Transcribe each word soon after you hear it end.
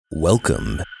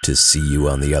Welcome to See You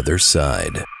on the Other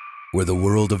Side, where the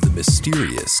world of the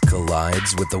mysterious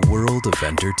collides with the world of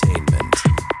entertainment.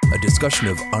 A discussion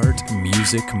of art,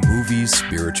 music, movies,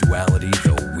 spirituality,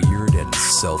 the weird, and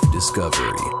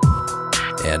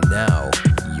self-discovery. And now,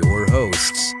 your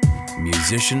hosts,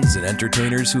 musicians and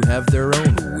entertainers who have their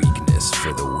own weakness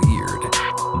for the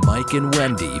weird, Mike and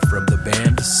Wendy from the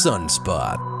band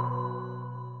Sunspot.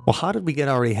 Well, how did we get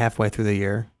already halfway through the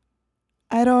year?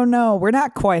 I don't know. We're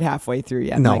not quite halfway through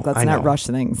yet, No, Mike. Let's I not know. rush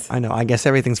things. I know. I guess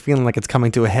everything's feeling like it's coming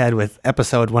to a head with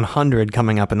episode 100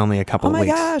 coming up in only a couple Oh of my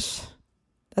weeks. gosh.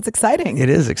 That's exciting. It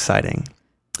is exciting.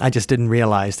 I just didn't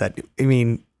realize that. I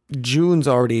mean,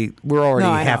 we're already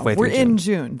halfway through We're in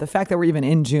June. The fact that we're even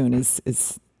in June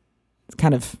is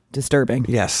kind of disturbing.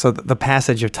 Yes, so the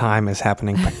passage of time is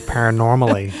happening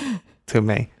paranormally to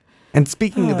me. And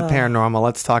speaking of the paranormal,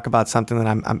 let's talk about something that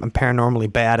I'm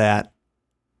paranormally bad at.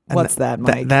 And What's that,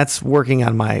 Mike? That's working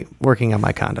on my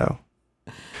condo.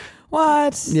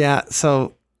 What? Yeah.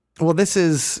 So, well, this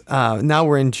is now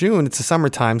we're in June. It's the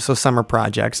summertime, so summer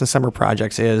projects. And summer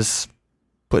projects is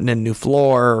putting in new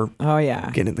floor. Oh yeah.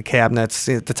 Getting the cabinets.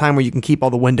 At the time where you can keep all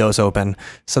the windows open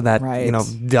so that Right.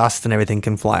 dust and everything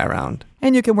can fly around.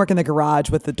 And you can work in the garage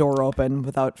with the door open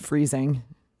without freezing.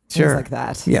 Sure. Things like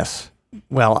that. Yes.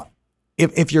 Well,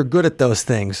 if you're good at those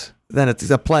things, then it's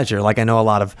a pleasure. Like I know a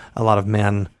lot of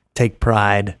men take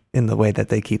pride in the way that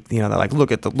they keep, they're like, look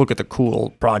at the cool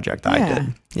project I Yeah.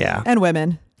 did. Yeah. And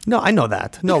women. No, I know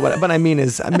that. No, but I mean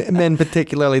is men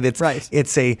particularly. That's Right.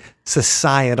 It's a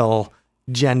societal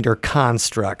gender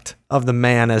construct of the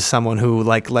man as someone who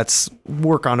let's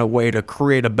work on a way to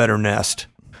create a better nest.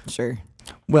 Sure.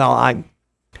 Well, I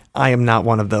am not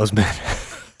one of those men.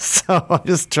 So I'm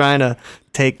just trying to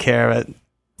take care of it.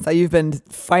 So you've been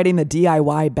fighting the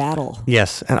DIY battle.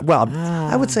 Yes. And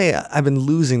I would say I've been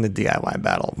losing the DIY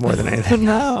battle more than anything.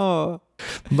 No.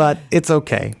 But it's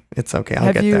okay. It's okay.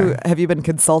 I'll get there. Have you been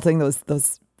consulting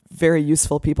those very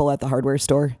useful people at the hardware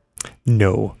store?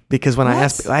 No, because when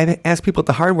What? I ask people at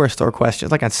the hardware store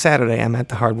questions, like on Saturday, I'm at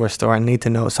the hardware store. I need to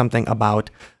know something about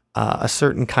a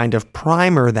certain kind of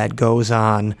primer that goes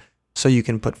on so you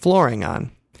can put flooring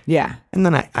on. Yeah. And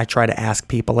then I try to ask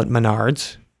people at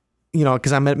Menards,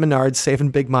 because I'm at Menards saving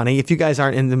big money. If you guys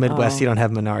aren't in the Midwest, you don't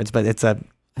have Menards, but it's I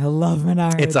love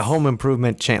Menards. a home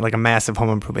improvement chain, like a massive home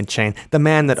improvement chain. The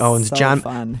man that owns So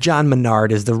fun. John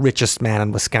Menard is the richest man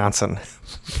in Wisconsin,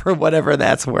 for whatever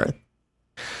that's worth.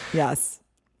 Yes.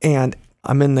 And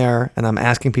I'm in there and I'm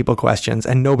asking people questions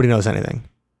and nobody knows anything.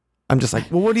 I'm just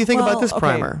like, well, what do you think Well, about this okay.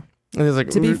 primer? And he's like,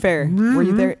 To be fair, were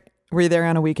you there? Were you there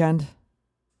on a weekend?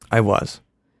 I was.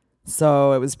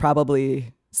 So it was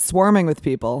probably swarming with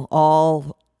people,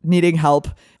 all needing help.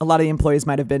 A lot of the employees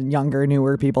might have been younger,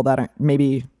 newer people that are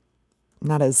maybe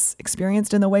not as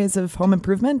experienced in the ways of home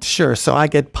improvement. Sure. So I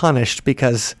get punished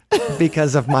because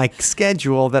of my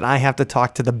schedule that I have to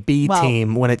talk to the B Well-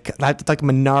 team I have to talk to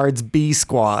Menard's B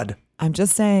squad. I'm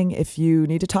just saying, if you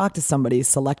need to talk to somebody,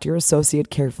 select your associate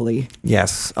carefully.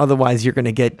 Yes. Otherwise, you're going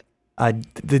to get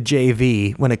the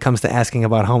JV when it comes to asking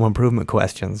about home improvement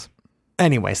questions.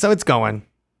 Anyway, so it's going.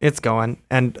 It's going.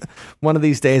 And one of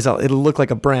these days, it'll look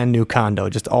like a brand new condo,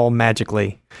 just all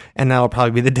magically. And that'll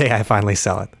probably be the day I finally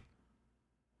sell it.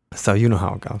 So you know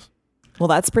how it goes. Well,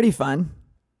 that's pretty fun.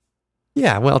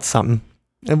 Yeah, well, it's something.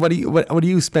 And what are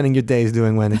you spending your days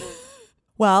doing, Wendy?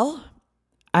 Well,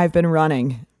 I've been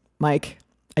running, Mike.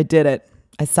 I did it.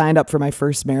 I signed up for my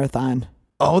first marathon.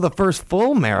 Oh, the first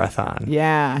full marathon.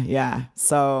 Yeah.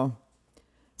 So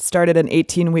started an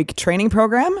 18-week training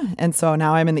program. And so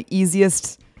now I'm in the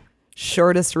easiest,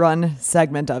 shortest run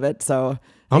segment of it. So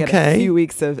I got Okay. a few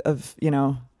weeks of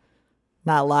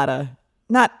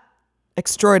not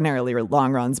extraordinarily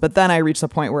long runs, but then I reach the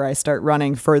point where I start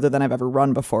running further than I've ever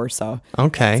run before. So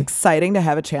Okay. exciting to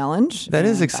have a challenge. That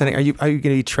is And, exciting. Are you going to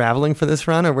be traveling for this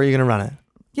run or where are you going to run it?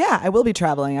 Yeah, I will be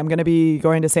traveling. I'm going to be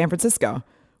going to San Francisco,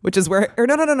 which is where, or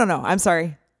no. I'm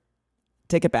sorry.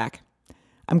 Take it back.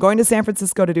 I'm going to San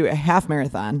Francisco to do a half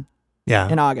marathon Yeah.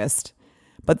 in August.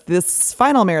 But this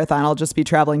final marathon, I'll just be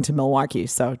traveling to Milwaukee.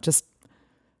 So just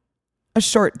a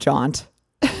short jaunt,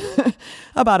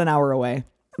 about an hour away.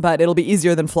 But it'll be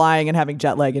easier than flying and having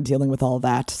jet lag and dealing with all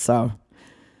that. So,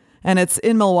 and it's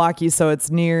in Milwaukee, so it's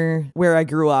near where I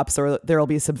grew up. So there'll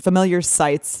be some familiar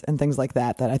sights and things like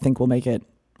that I think will make it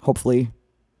hopefully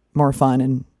more fun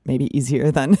and maybe easier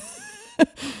than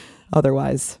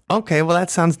otherwise. Okay, well that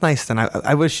sounds nice then.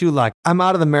 I wish you luck. I'm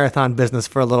out of the marathon business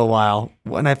for a little while.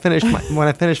 When I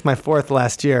finished my fourth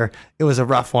last year, it was a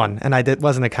rough one, and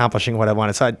wasn't accomplishing what I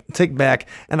wanted. So I take back,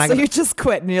 and So you just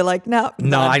quit, and you're like, no.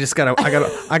 I just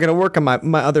gotta work on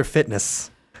my other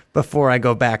fitness. before I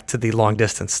go back to the long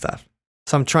distance stuff.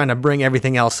 So I'm trying to bring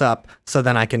everything else up so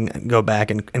then I can go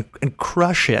back and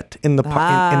crush it in the in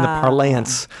the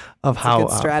parlance of how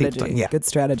good strategy. Yeah. Good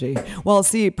strategy. Well,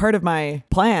 see, part of my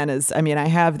plan is, I mean, I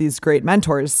have these great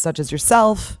mentors such as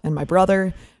yourself and my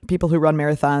brother, people who run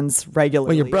marathons regularly.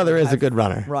 Well, your brother is a good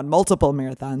runner. Run multiple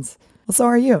marathons. Well, so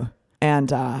are you.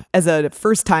 And as a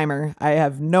first timer, I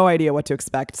have no idea what to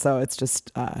expect. So it's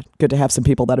just good to have some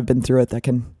people that have been through it that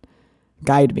can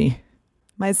guide me.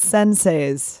 My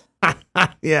senseis.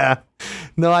 Yeah.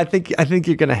 No, I think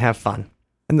you're going to have fun.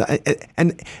 And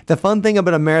the fun thing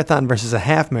about a marathon versus a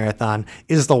half marathon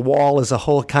is the wall is a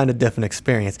whole kind of different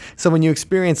experience. So when you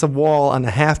experience a wall on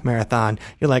a half marathon,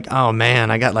 you're like, oh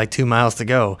man, I got like 2 miles to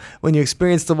go. When you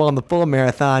experience the wall in the full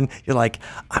marathon, you're like,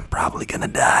 I'm probably going to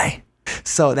die.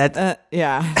 So that,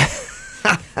 yeah.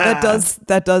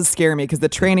 That does scare me because the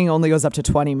training only goes up to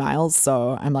 20 miles.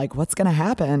 So I'm like, what's going to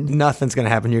happen? Nothing's going to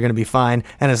happen. You're going to be fine.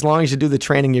 And as long as you do the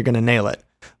training, you're going to nail it.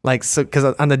 Like, so, because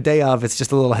on the day of, it's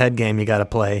just a little head game you got to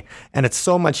play. And it's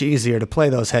so much easier to play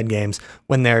those head games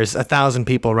when there's 1,000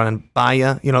 people running by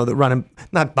you, that running,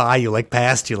 not by you, like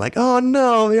past you, like, oh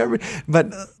no.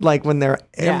 But like when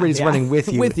everybody's running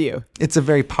with you. With you. It's a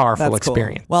very powerful That's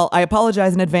experience. Cool. Well, I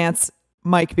apologize in advance,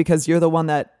 Mike, because you're the one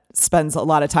that spends a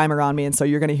lot of time around me. And so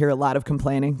you're going to hear a lot of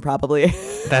complaining probably.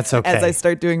 That's okay. As I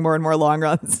start doing more and more long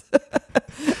runs.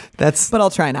 But I'll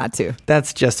try not to.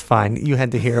 That's just fine. You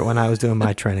had to hear it when I was doing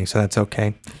my training, so that's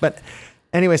okay. But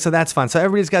anyway, so that's fun. So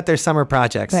everybody's got their summer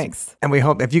projects. Thanks. And we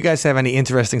hope if you guys have any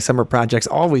interesting summer projects,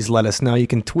 always let us know. You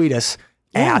can tweet us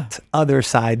at Other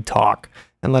Side Talk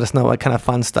and let us know what kind of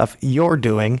fun stuff you're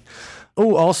doing.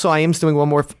 Oh, also, I am doing one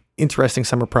more interesting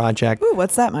summer project. Ooh,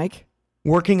 what's that, Mike?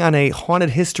 Working on a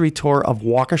haunted history tour of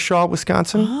Waukesha,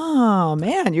 Wisconsin. Oh,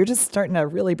 man, you're just starting to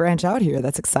really branch out here.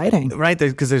 That's exciting. Right,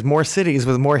 because there's more cities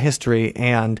with more history.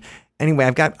 And anyway,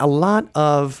 I've got a lot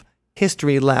of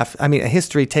history left. I mean, a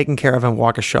history taken care of in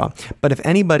Waukesha. But if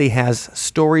anybody has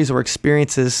stories or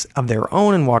experiences of their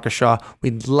own in Waukesha,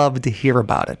 we'd love to hear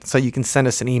about it. So you can send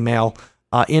us an email,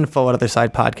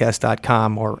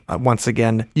 info@othersidepodcast.com, or once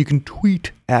again, you can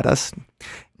tweet at us.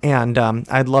 And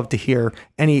I'd love to hear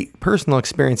any personal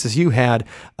experiences you had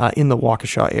in the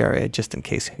Waukesha area, just in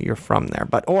case you're from there.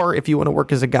 Or if you want to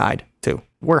work as a guide, too.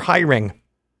 We're hiring.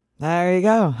 There you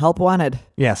go. Help wanted.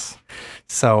 Yes.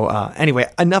 So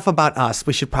anyway, enough about us.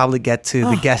 We should probably get to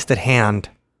the guest at hand.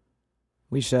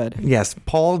 We should. Yes.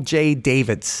 Paul J.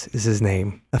 Davids is his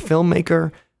name. A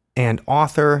filmmaker and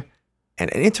author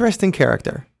and an interesting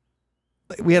character.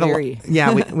 We had we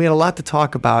had a lot to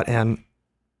talk about, and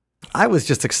I was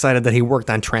just excited that he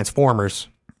worked on Transformers.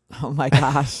 Oh my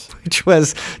gosh. Which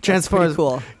was Transformers.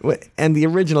 Cool. And the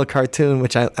original cartoon,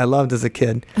 which I loved as a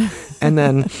kid. And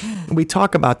then we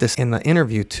talk about this in the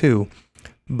interview too.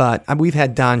 But we've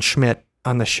had Don Schmidt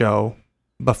on the show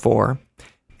before.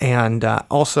 And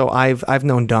also I've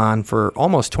known Don for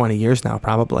almost 20 years now,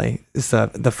 probably. It's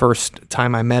the first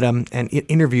time I met him and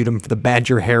interviewed him for the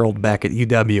Badger Herald back at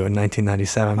UW in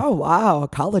 1997. Oh, wow.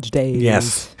 College days.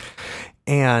 Yes.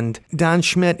 And Don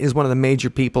Schmidt is one of the major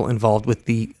people involved with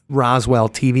the Roswell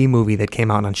TV movie that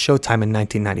came out on Showtime in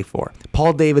 1994.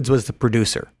 Paul Davids was the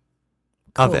producer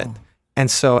of it. And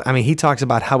so, I mean, he talks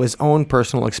about how his own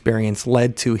personal experience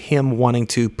led to him wanting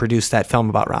to produce that film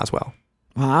about Roswell.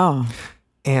 Wow.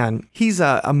 And he's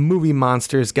a movie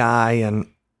monsters guy, and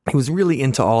he was really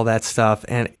into all that stuff.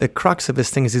 And the crux of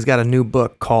his thing is he's got a new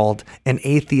book called An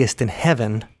Atheist in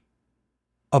Heaven,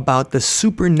 about the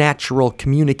supernatural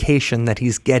communication that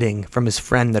he's getting from his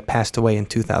friend that passed away in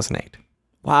 2008.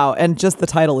 Wow. And just the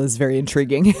title is very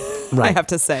intriguing, right. I have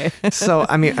to say. So,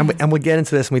 I mean, and we'll get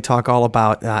into this and we talk all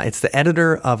about, it's the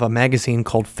editor of a magazine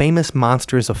called Famous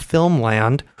Monsters of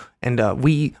Filmland. And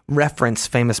we reference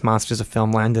Famous Monsters of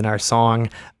Filmland in our song,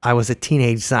 I Was a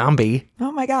Teenage Zombie.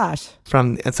 Oh my gosh.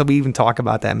 And so we even talk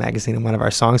about that magazine in one of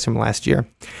our songs from last year.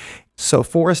 So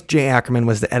Forrest J. Ackerman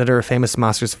was the editor of Famous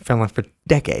Monsters of Filmland for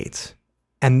decades.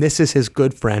 And this is his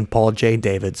good friend, Paul J.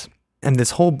 Davids. And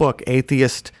this whole book,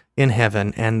 Atheist in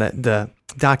Heaven, and the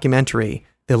documentary,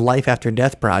 The Life After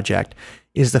Death Project,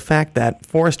 is the fact that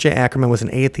Forrest J. Ackerman was an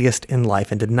atheist in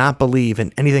life and did not believe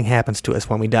in anything happens to us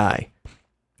when we die.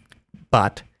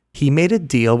 But he made a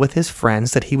deal with his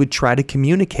friends that he would try to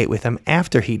communicate with them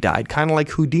after he died, kind of like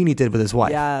Houdini did with his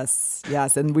wife. Yes.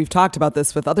 And we've talked about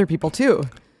this with other people too.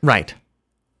 Right.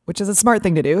 Which is a smart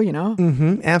thing to do,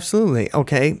 Mm-hmm, absolutely.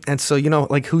 Okay. And so,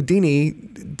 like Houdini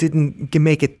didn't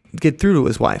get through to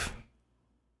his wife.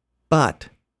 But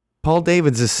Paul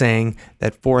Davids is saying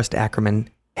that Forrest Ackerman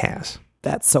has.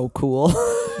 That's so cool.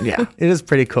 Yeah, it is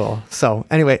pretty cool. So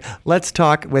anyway, let's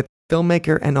talk with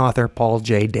filmmaker and author Paul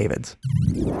J. Davids.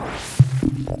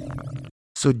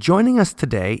 So joining us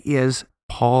today is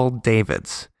Paul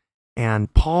Davids.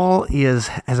 And Paul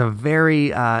has a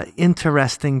very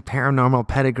interesting paranormal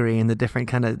pedigree in the different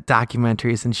kind of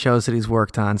documentaries and shows that he's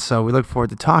worked on. So we look forward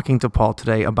to talking to Paul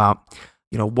today about,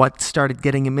 what started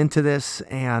getting him into this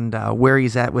and where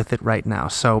he's at with it right now.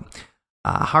 So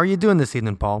how are you doing this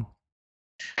evening, Paul?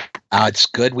 It's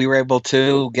good we were able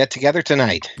to get together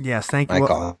tonight. Yes, thank you.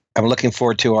 Michael, I'm looking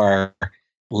forward to our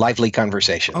lively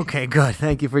conversation. Okay, good.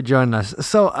 Thank you for joining us.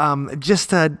 So just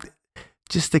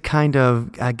to kind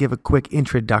of give a quick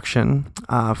introduction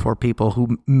for people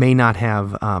who may not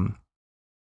have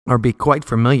or be quite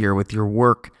familiar with your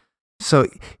work. So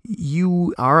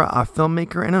you are a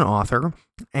filmmaker and an author,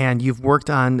 and you've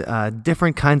worked on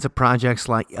different kinds of projects,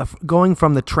 like going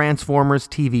from the Transformers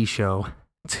TV show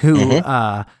to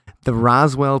the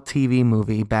Roswell TV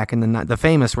movie back in the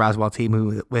famous Roswell TV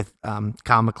movie with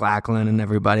Kyle MacLachlan and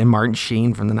everybody, and Martin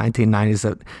Sheen from the 1990s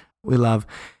that we love.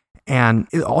 And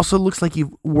it also looks like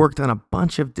you've worked on a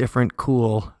bunch of different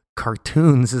cool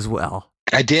cartoons as well.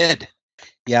 I did.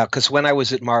 Yeah, because when I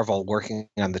was at Marvel working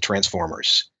on the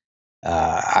Transformers,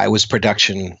 I was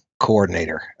production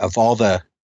coordinator of all the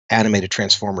animated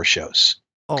Transformer shows.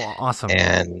 Oh, awesome.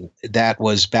 And that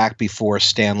was back before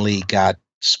Stan Lee got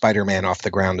Spider-Man off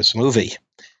the ground as a movie.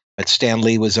 But Stan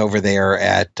Lee was over there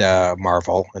at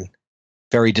Marvel and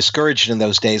very discouraged in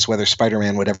those days whether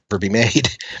Spider-Man would ever be made.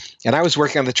 And I was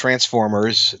working on the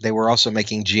Transformers. They were also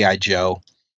making G.I. Joe.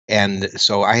 And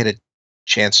so I had a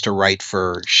chance to write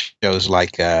for shows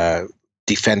like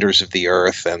Defenders of the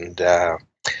Earth and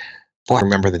I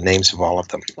remember the names of all of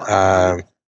them.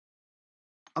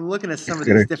 I'm looking at some of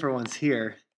these different ones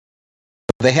here.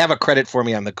 They have a credit for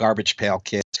me on the Garbage Pail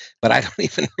Kids, but I don't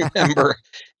even remember.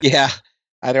 Yeah,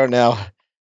 I don't know.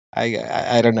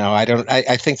 I don't know.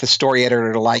 I think the story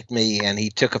editor liked me, and he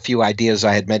took a few ideas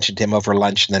I had mentioned to him over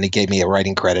lunch, and then he gave me a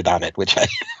writing credit on it, which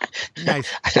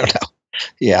nice. I don't know.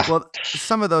 Yeah. Well,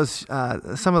 some of those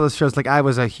shows, like I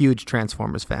was a huge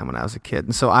Transformers fan when I was a kid,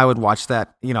 and so I would watch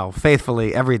that,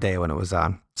 faithfully every day when it was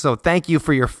on. So thank you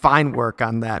for your fine work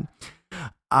on that.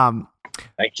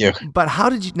 Thank you. But how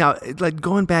did you now? Like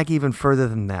going back even further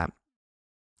than that.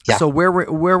 Yeah. So where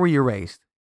were you raised?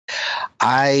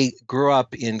 I grew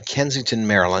up in Kensington,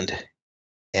 Maryland,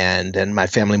 and then my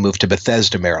family moved to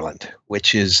Bethesda, Maryland,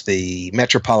 which is the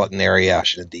metropolitan area of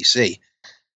Washington, D.C.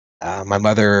 My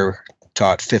mother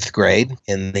taught fifth grade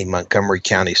in the Montgomery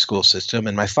County school system,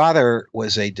 and my father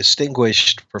was a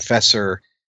distinguished professor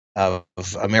of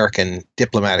American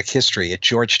diplomatic history at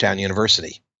Georgetown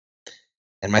University.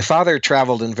 And my father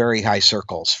traveled in very high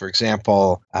circles. For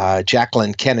example,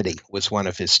 Jacqueline Kennedy was one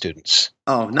of his students.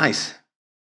 Oh, nice.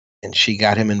 And she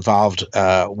got him involved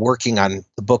working on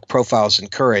the book Profiles in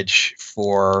Courage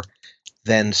for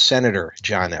then Senator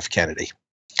John F. Kennedy.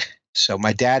 So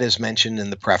my dad has mentioned in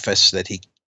the preface that he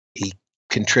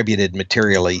contributed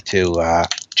materially to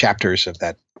chapters of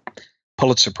that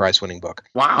Pulitzer Prize-winning book.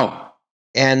 Wow.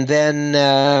 And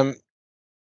then,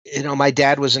 my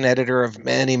dad was an editor of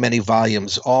many, many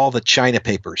volumes, all the China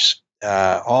papers,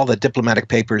 all the diplomatic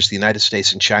papers, the United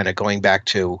States and China, going back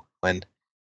to when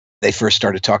they first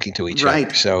started talking to each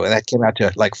other. So that came out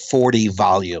to like 40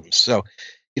 volumes. So,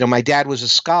 my dad was a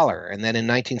scholar. And then in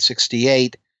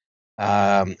 1968,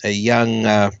 a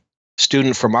young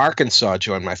student from Arkansas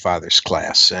joined my father's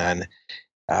class, and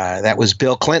that was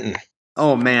Bill Clinton.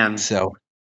 Oh, man. So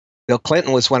Bill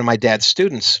Clinton was one of my dad's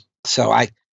students. So I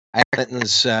had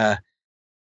Clinton's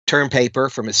term paper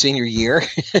from his senior year.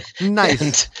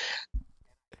 Nice.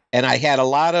 And I had a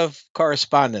lot of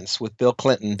correspondence with Bill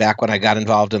Clinton back when I got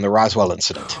involved in the Roswell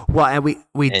incident. Well, and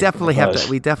we definitely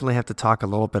have to talk a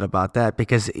little bit about that,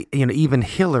 because even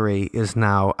Hillary is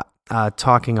now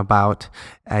talking about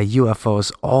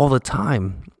UFOs all the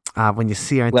time when you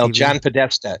see her on TV.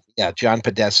 John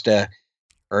Podesta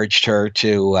urged her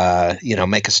to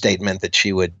make a statement that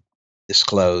she would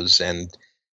disclose, and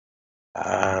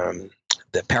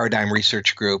the Paradigm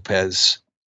Research Group has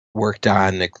worked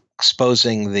on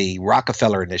exposing the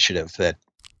Rockefeller Initiative that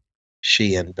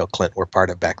she and Bill Clinton were part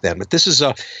of back then. But this is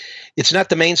it's not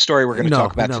the main story we're going to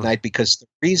talk about tonight, because the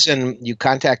reason you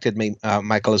contacted me,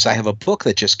 Michael, is I have a book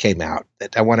that just came out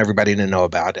that I want everybody to know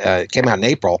about. It came out in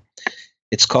April.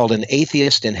 It's called An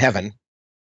Atheist in Heaven: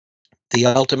 The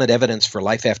Ultimate Evidence for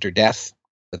Life After Death,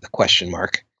 with a question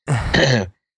mark.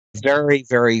 Very,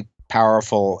 very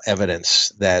powerful evidence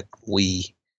that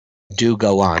we do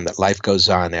go on, that life goes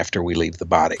on after we leave the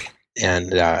body.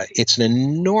 And it's an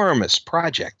enormous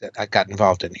project that I got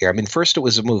involved in here. I mean, first it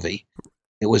was a movie.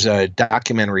 It was a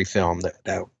documentary film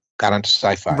that got onto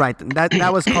sci-fi. Right.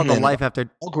 That was called The And Life After.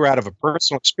 all grew out of a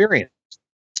personal experience.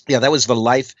 Yeah, that was the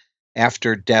Life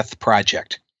After Death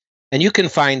Project. And you can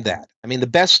find that. I mean, the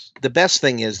best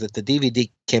thing is that the DVD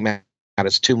came out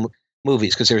as two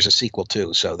movies, because there's a sequel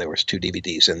too. So there was two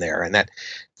DVDs in there, and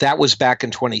that was back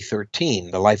in 2013,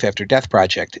 the Life After Death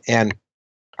Project. And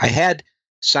I had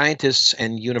scientists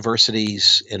and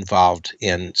universities involved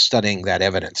in studying that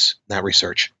evidence, that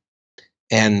research.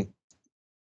 And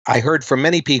I heard from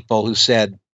many people who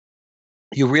said,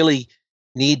 you really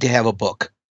need to have a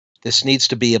book. This needs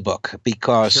to be a book,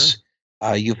 because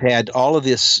you've had all of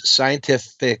this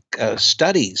scientific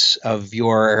studies of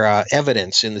your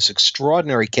evidence in this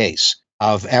extraordinary case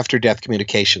of after-death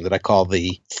communication that I call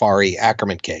the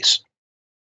Ackerman case.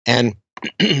 And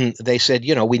they said,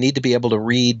 we need to be able to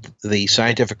read the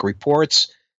scientific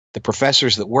reports, the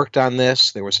professors that worked on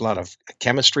this. There was a lot of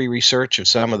chemistry research of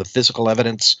some of the physical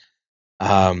evidence.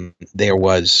 There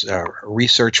was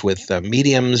research with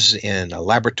mediums in a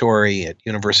laboratory at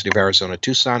University of Arizona,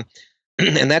 Tucson.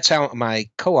 And that's how my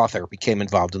co-author became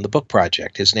involved in the book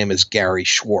project. His name is Gary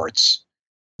Schwartz.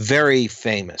 Very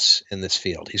famous in this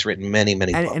field. He's written many,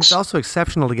 many books. And it's also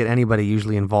exceptional to get anybody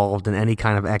usually involved in any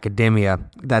kind of academia.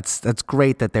 That's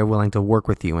great that they're willing to work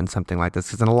with you in something like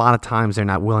this, because a lot of times they're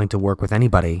not willing to work with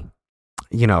anybody,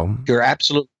 You're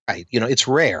absolutely right. It's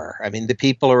rare. I mean, the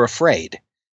people are afraid.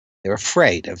 They're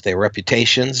afraid of their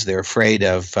reputations. They're afraid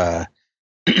of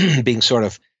being sort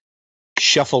of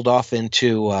shuffled off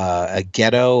into a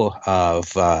ghetto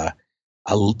of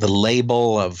the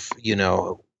label of,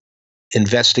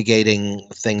 investigating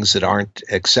things that aren't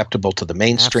acceptable to the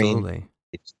mainstream. Absolutely.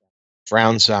 It's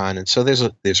frowns on, and so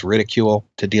there's ridicule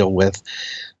to deal with,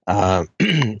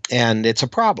 and it's a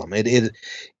problem.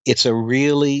 It's a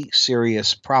really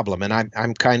serious problem, and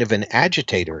I'm kind of an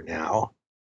agitator now.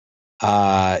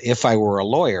 If I were a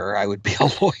lawyer, I would be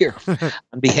a lawyer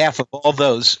on behalf of all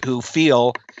those who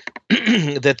feel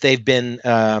that they've been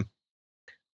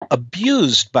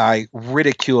abused by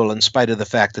ridicule in spite of the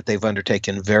fact that they've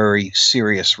undertaken very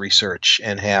serious research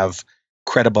and have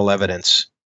credible evidence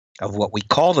of what we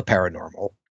call the paranormal,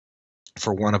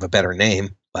 for want of a better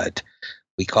name, but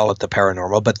we call it the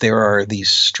paranormal. But there are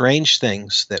these strange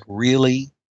things that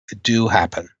really do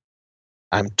happen.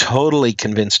 I'm totally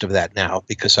convinced of that now,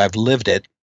 because I've lived it.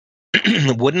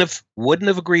 wouldn't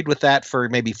have agreed with that for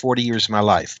maybe 40 years of my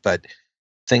life, but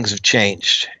things have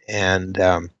changed.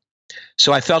 And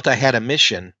so I felt I had a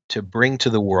mission to bring to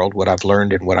the world what I've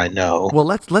learned and what I know. Well,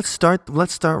 let's start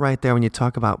right there when you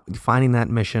talk about finding that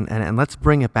mission, and let's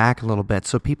bring it back a little bit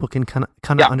so people can kind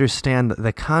of understand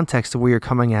the context of where you're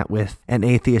coming at with An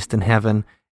Atheist in Heaven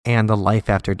and the Life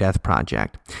After Death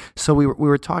Project. So we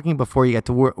were talking before you got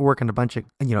to work on a bunch of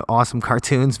awesome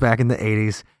cartoons back in the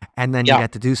 80s, and then you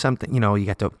got to do something, you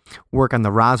got to work on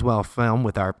the Roswell film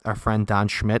with our friend Don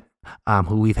Schmidt,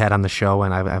 who we've had on the show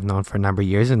and I've known for a number of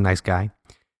years, and a nice guy.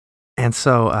 And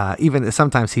so even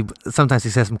sometimes he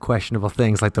says some questionable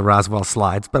things like the Roswell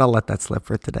slides, but I'll let that slip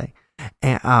for today.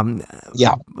 And,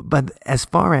 but as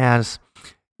far as,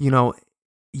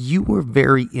 you were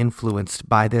very influenced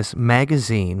by this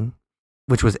magazine,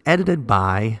 which was edited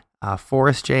by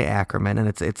Forrest J. Ackerman, and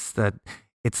it's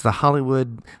the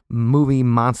Hollywood movie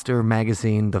monster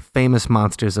magazine, The Famous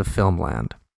Monsters of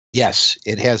Filmland. Yes,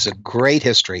 it has a great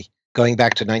history going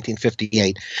back to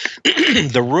 1958.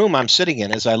 The room I'm sitting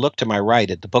in, as I look to my right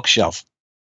at the bookshelf,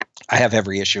 I have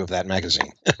every issue of that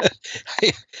magazine.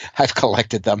 I've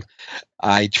collected them.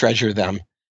 I treasure them.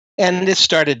 And this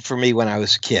started for me when I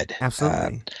was a kid.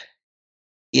 Absolutely.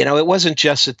 It wasn't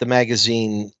just that the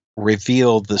magazine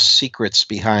revealed the secrets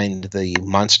behind the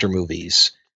monster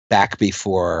movies back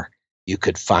before you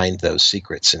could find those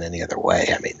secrets in any other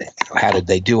way. I mean, how did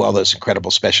they do all those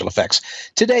incredible special effects?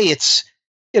 Today, it's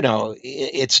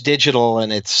digital,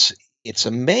 and it's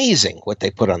amazing what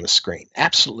they put on the screen.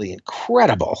 Absolutely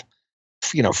incredible.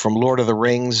 From Lord of the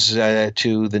Rings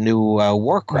to the new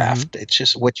Warcraft. Mm-hmm. It's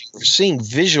just what you're seeing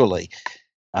visually.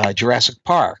 Jurassic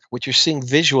Park, what you're seeing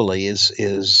visually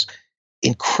is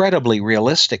incredibly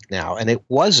realistic now, and it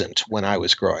wasn't when I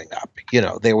was growing up.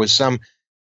 There was some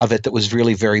of it that was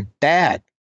really very bad.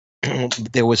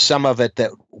 There was some of it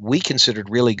that we considered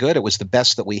really good. It was the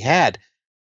best that we had.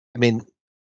 I mean,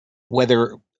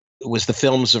 whether it was the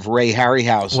films of Ray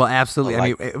Harryhausen. Well, absolutely.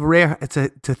 I mean, Ray,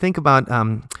 to think about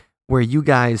where you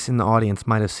guys in the audience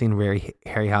might have seen Ray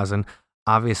Harryhausen.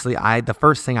 Obviously, the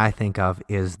first thing I think of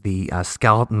is the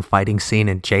skeleton fighting scene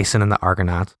in Jason and the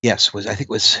Argonauts. Yes, was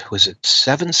it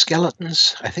 7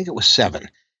 skeletons? I think it was 7.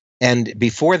 And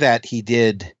before that, he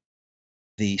did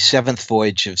the Seventh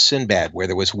Voyage of Sinbad, where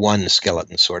there was one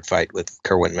skeleton sword fight with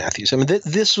Kerwin Matthews. I mean,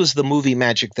 this was the movie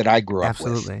magic that I grew up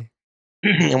with. Absolutely.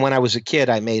 And when I was a kid,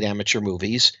 I made amateur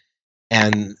movies,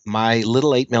 and my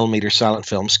little 8mm silent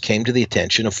films came to the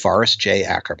attention of Forrest J.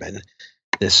 Ackerman,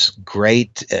 this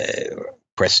great,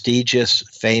 prestigious,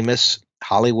 famous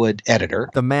Hollywood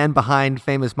editor. The man behind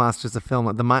Famous Monsters of Film.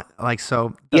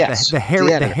 Yes, the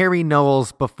Harry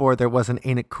Knowles before there was an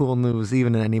Ain't It Cool News,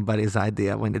 even in anybody's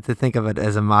idea to think of it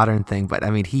as a modern thing. But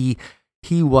I mean, he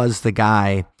was the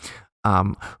guy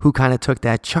who kind of took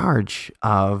that charge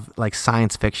of like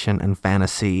science fiction and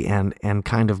fantasy and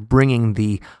kind of bringing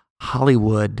the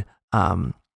Hollywood,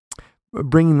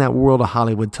 bringing that world of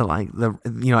Hollywood to like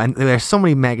and there's so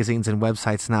many magazines and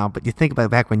websites now, but you think about it,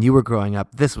 back when you were growing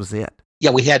up, this was it. Yeah,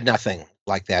 we had nothing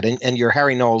like that. And your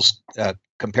Harry Knowles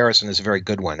comparison is a very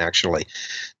good one, actually.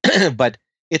 But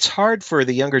it's hard for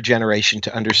the younger generation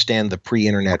to understand the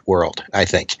pre-internet world, I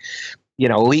think.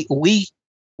 We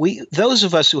those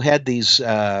of us who had these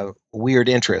weird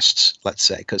interests, let's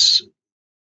say, because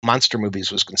monster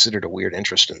movies was considered a weird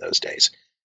interest in those days.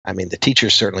 I mean, the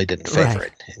teachers certainly didn't favor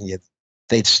it. And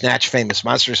they'd snatch Famous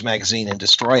Monsters magazine and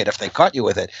destroy it if they caught you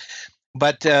with it.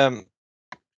 But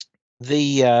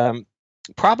the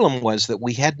problem was that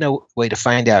we had no way to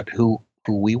find out who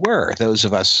we were, those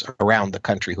of us around the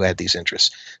country who had these interests.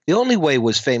 The only way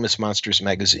was Famous Monsters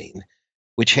magazine,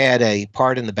 which had a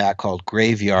part in the back called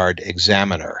Graveyard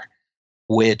Examiner,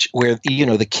 where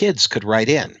the kids could write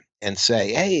in and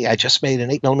say, "Hey, I just made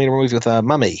an 8mm movie with a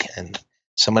mummy," and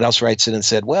someone else writes in and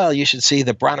said, "Well, you should see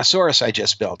the brontosaurus I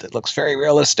just built. It looks very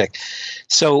realistic."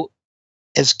 So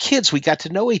as kids, we got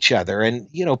to know each other, and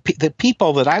the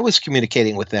people that I was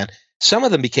communicating with then, some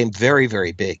of them became very,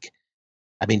 very big.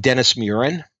 I mean, Dennis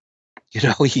Murin,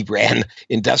 he ran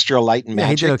Industrial Light and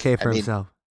Magic. He did okay for himself.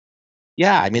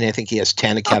 Yeah, I mean, I think he has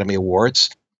 10 Academy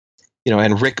Awards.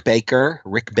 And Rick Baker,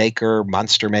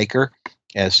 Monster Maker,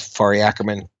 as Forrest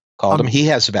Ackerman called him. He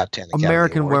has about 10 Academy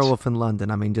American Awards. Werewolf in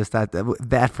London. I mean, just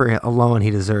that for alone,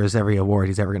 he deserves every award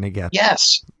he's ever going to get.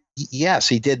 Yes,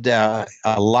 he did a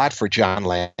lot for John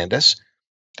Landis.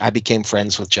 I became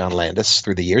friends with John Landis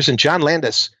through the years, and John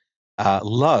Landis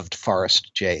loved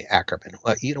Forrest J. Ackerman.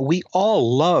 We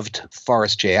all loved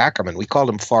Forrest J. Ackerman. We called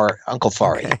him Uncle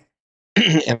Forry. Okay.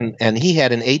 and he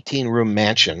had an 18-room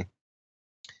mansion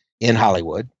in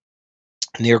Hollywood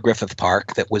near Griffith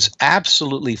Park that was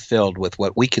absolutely filled with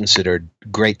what we considered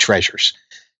great treasures.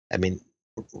 I mean,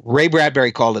 Ray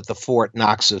Bradbury called it the Fort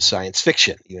Knox of science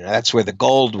fiction. That's where the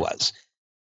gold was,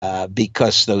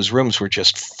 because those rooms were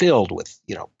just filled with,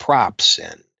 props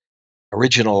and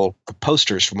original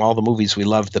posters from all the movies we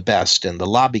loved the best, and the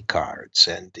lobby cards,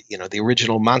 and the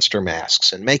original monster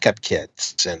masks and makeup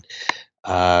kits, and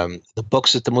the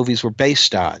books that the movies were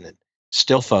based on, and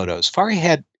still photos. Forrest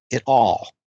had it all,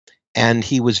 and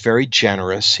he was very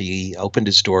generous. He opened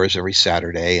his doors every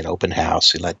Saturday, an open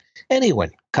house. He let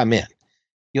anyone come in.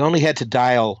 You only had to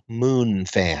dial Moon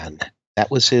Fan.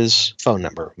 That was his phone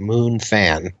number, Moon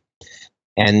Fan.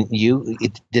 And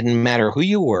it didn't matter who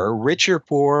you were, rich or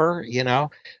poor,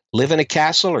 live in a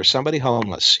castle or somebody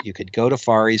homeless. You could go to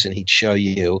Forrest and he'd show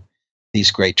you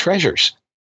these great treasures.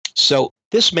 So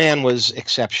this man was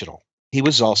exceptional. He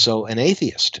was also an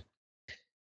atheist.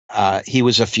 He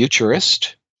was a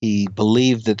futurist. He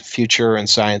believed that the future and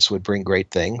science would bring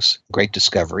great things, great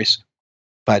discoveries.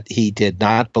 But he did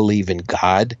not believe in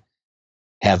God,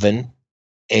 heaven,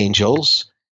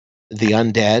 angels, the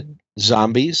undead,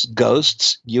 zombies,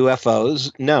 ghosts,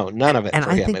 UFOs. No, none of it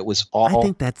for him. It was all I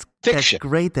think that's fiction. That's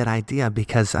great, that idea,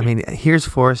 because, I mean, here's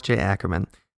Forrest J. Ackerman,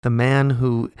 the man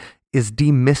who is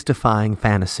demystifying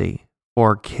fantasy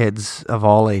for kids of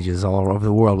all ages all over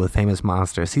the world with Famous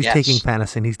Monsters. He's taking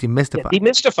fantasy and he's demystifying.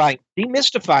 Yeah,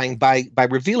 demystifying by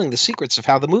revealing the secrets of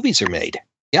how the movies are made.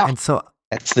 Yeah. And so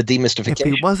that's the demystification.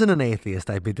 If he wasn't an atheist,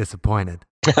 I'd be disappointed.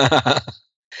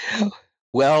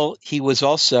 Well, he was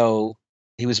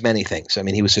many things. I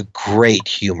mean, he was a great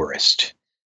humorist.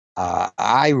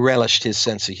 I relished his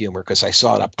sense of humor because I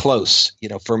saw it up close.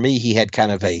 For me, he had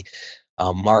kind of a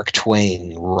Mark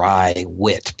Twain wry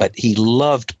wit, but he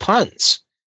loved puns,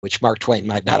 which Mark Twain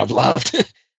might not have loved.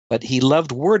 But he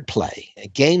loved wordplay,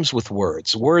 games with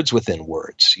words within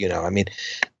words. I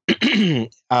mean,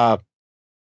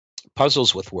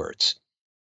 puzzles with words.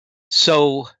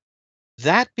 So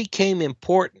that became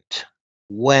important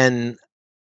when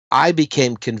I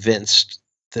became convinced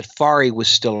that Forrest was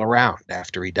still around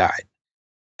after he died.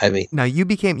 I mean, now you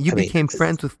became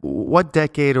friends with what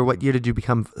decade or what year did you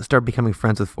start becoming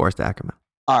friends with Forrest Ackerman?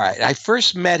 All right, I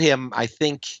first met him. I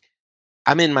think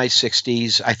I'm in my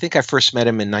 60s. I think I first met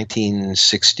him in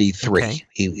 1963. Okay.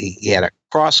 He had a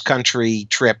cross-country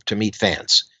trip to meet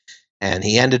fans. And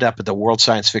he ended up at the World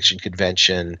Science Fiction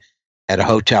Convention at a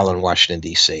hotel in Washington,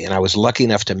 D.C. And I was lucky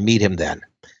enough to meet him then.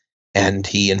 And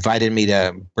he invited me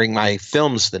to bring my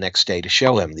films the next day to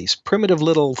show him, these primitive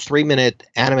little 3-minute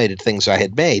animated things I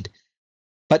had made.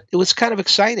 But it was kind of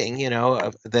exciting,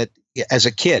 that as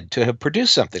a kid to have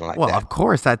produced something like that. Well, of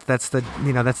course, that's the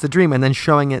dream, and then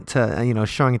showing it to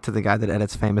the guy that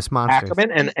edits Famous Monsters.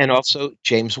 Ackerman and also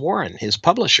James Warren, his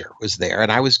publisher, was there,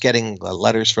 and I was getting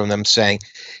letters from them saying,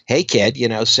 "Hey, kid,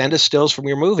 send us stills from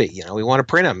your movie. We want to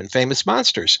print them in Famous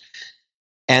Monsters."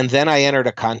 And then I entered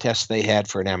a contest they had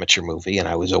for an amateur movie, and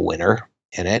I was a winner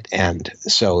in it, and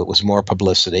so it was more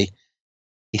publicity.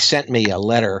 He sent me a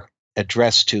letter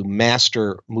addressed to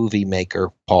master movie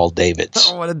maker Paul Davids.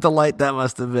 Oh, what a delight that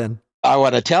must have been. I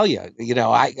want to tell you,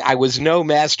 I was no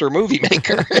master movie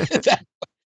maker.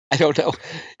 I don't know.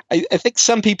 I think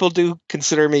some people do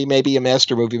consider me maybe a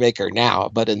master movie maker now,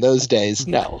 but in those days,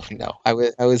 no. I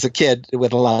was a kid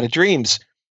with a lot of dreams.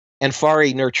 And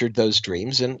Fari nurtured those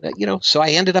dreams. And, so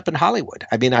I ended up in Hollywood.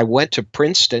 I mean, I went to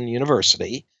Princeton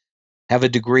University, have a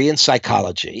degree in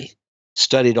psychology,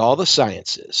 studied all the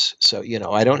sciences. So,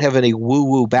 I don't have any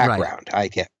woo-woo background. Right. I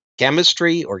get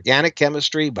chemistry, organic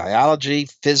chemistry, biology,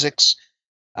 physics,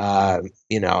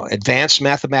 advanced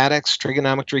mathematics,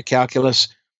 trigonometry, calculus.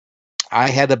 I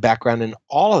had a background in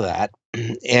all of that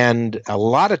and a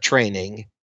lot of training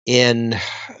in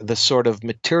the sort of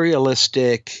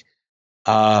materialistic,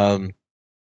 the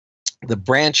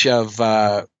branch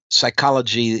of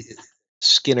psychology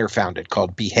Skinner founded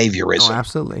called behaviorism. Oh,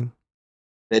 absolutely.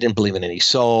 They didn't believe in any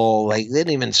soul. They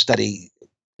didn't even study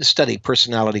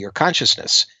personality or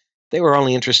consciousness. They were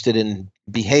only interested in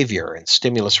behavior and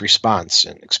stimulus response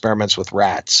and experiments with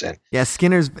rats. And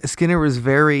Skinner was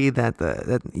very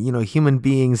that human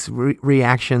beings'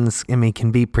 reactions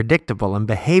can be predictable, and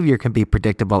behavior can be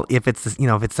predictable if it's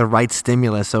the right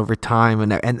stimulus over time,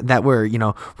 and that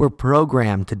we're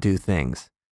programmed to do things.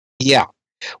 Yeah.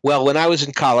 Well, when I was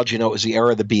in college, it was the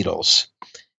era of the Beatles.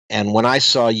 And when I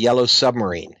saw Yellow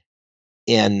Submarine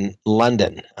in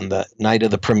London on the night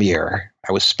of the premiere,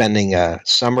 I was spending a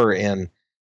summer in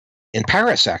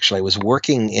Paris, actually. I was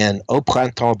working in Au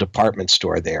Printemps department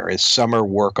store there as summer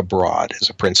work abroad as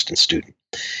a Princeton student.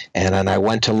 And then I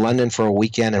went to London for a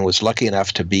weekend and was lucky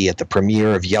enough to be at the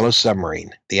premiere of Yellow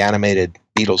Submarine, the animated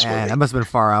Beatles movie. That must have been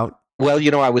far out. Well,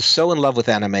 I was so in love with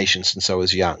animation since I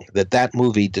was young that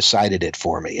movie decided it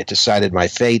for me. It decided my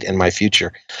fate and my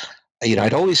future.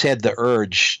 I'd always had the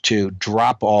urge to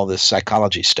drop all this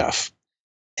psychology stuff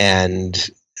and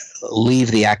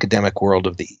leave the academic world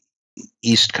of the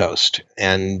East Coast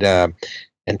and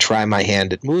try my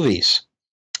hand at movies.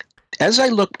 As I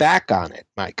look back on it,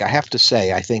 Mike, I have to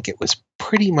say I think it was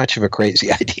pretty much of a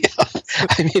crazy idea.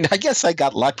 I mean, I guess I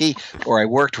got lucky, or I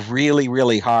worked really,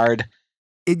 really hard.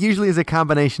 It usually is a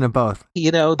combination of both.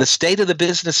 The state of the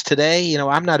business today,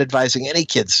 I'm not advising any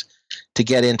kids to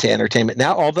get into entertainment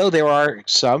now, although there are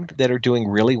some that are doing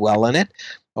really well in it.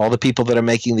 All the people that are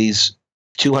making these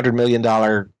 $200 million,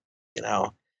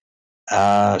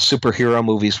 superhero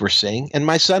movies we're seeing. And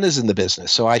my son is in the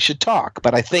business, so I should talk.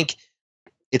 But I think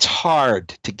it's hard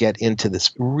to get into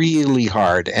this, really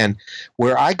hard. And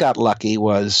where I got lucky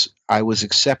was I was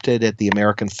accepted at the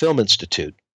American Film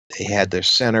Institute. They had their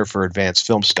Center for Advanced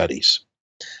Film Studies.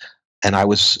 And I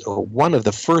was one of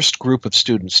the first group of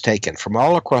students taken from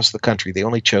all across the country. They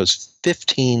only chose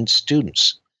 15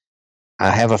 students. I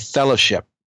have a fellowship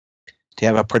to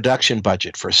have a production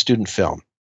budget for a student film.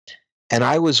 And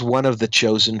I was one of the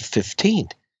chosen 15.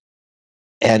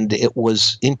 And it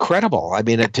was incredible. I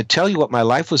mean, to tell you what my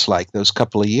life was like those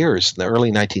couple of years in the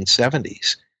early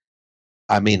 1970s,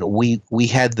 I mean, we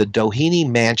had the Doheny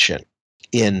Mansion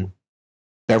in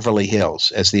Beverly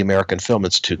Hills as the American Film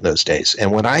Institute in those days.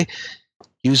 And when I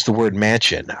use the word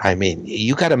mansion, I mean,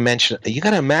 you got to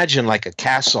imagine like a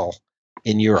castle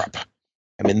in Europe.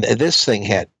 I mean, this thing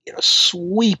had,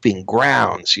 sweeping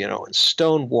grounds, and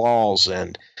stone walls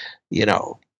and,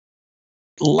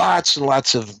 lots and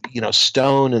lots of,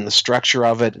 stone in the structure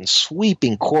of it and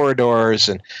sweeping corridors.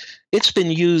 And it's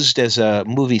been used as a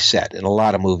movie set in a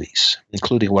lot of movies,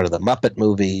 including one of the Muppet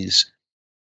movies,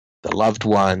 The Loved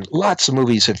One. Lots of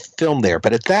movies have filmed there.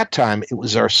 But at that time, it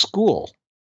was our school.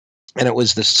 And it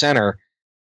was the center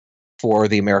for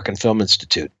the American Film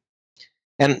Institute.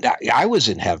 And I was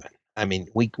in heaven. I mean,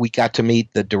 we got to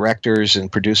meet the directors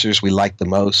and producers we liked the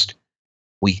most.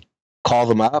 We call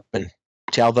them up and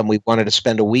tell them we wanted to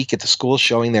spend a week at the school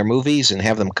showing their movies and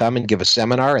have them come and give a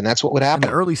seminar, and that's what would happen. In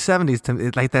the early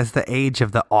 70s, that's the age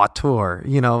of the auteur,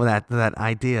 that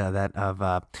idea that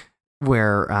of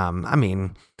where,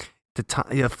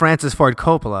 Francis Ford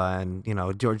Coppola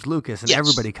and George Lucas and Yes.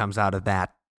 everybody comes out of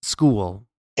that school.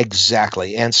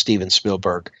 Exactly, and Steven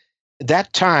Spielberg.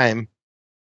 That time,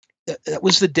 it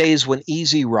was the days when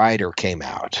Easy Rider came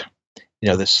out.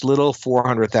 This little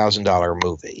 $400,000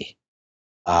 movie.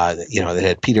 That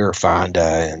had Peter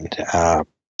Fonda and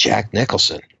Jack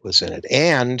Nicholson was in it,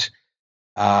 and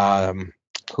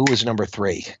who was number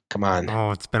 3? Come on.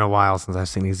 Oh, it's been a while since I've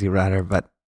seen Easy Rider, but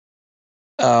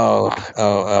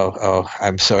Oh!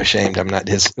 I'm so ashamed. I'm not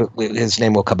his. His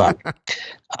name will come up.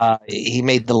 He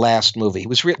made the last movie. He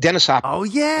was Dennis Hopper. oh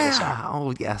Dennis yeah, Hopper.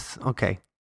 oh yes, okay.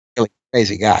 Really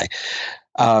crazy guy.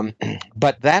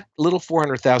 But that little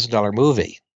 $400,000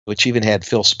 movie, which even had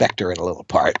Phil Spector in a little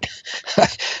part,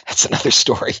 that's another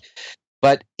story.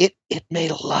 But it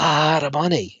made a lot of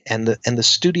money, and the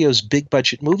studio's big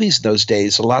budget movies those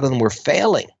days, a lot of them were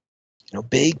failing.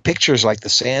 Big pictures like The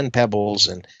Sand Pebbles,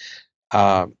 and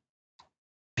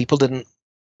people didn't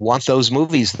want those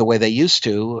movies the way they used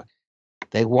to.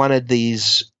 They wanted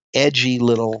these edgy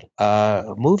little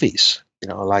movies,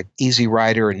 like Easy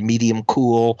Rider and Medium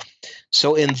Cool.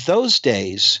 So in those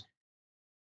days,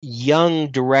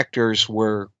 young directors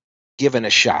were given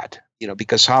a shot,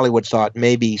 because Hollywood thought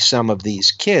maybe some of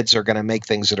these kids are going to make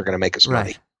things that are going to make us money.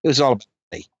 Right. It was all about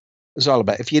money. It was all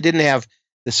about, if you didn't have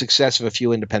the success of a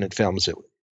few independent films, it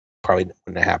probably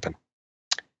wouldn't happen.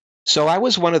 So I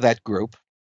was one of that group,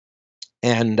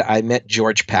 and I met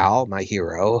George Pal, my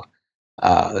hero.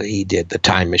 He did The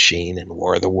Time Machine and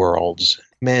War of the Worlds,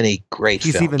 many great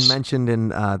He's films. even mentioned in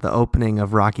the opening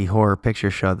of Rocky Horror Picture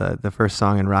Show, the first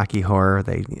song in Rocky Horror.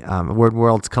 They Word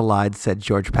Worlds Collide said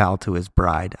George Pal to his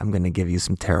bride, "I'm going to give you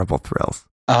some terrible thrills."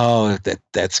 Oh,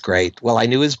 that's great. Well, I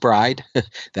knew his bride.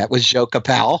 That was Joe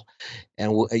Capel.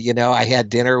 And, I had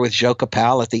dinner with Joe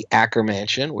Capel at the Acker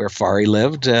Mansion where Fari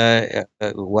lived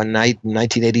one night in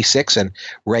 1986, and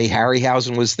Ray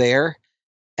Harryhausen was there.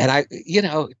 And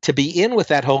to be in with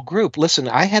that whole group, listen,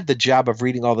 I had the job of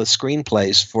reading all the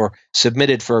screenplays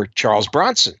submitted for Charles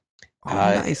Bronson. Oh,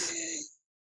 nice.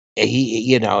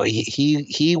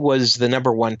 He was the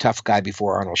number one tough guy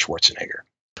before Arnold Schwarzenegger.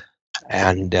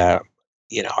 And,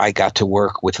 I got to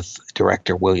work with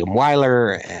director William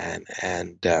Wyler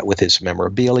and with his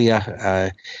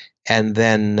memorabilia. And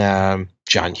then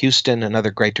John Huston,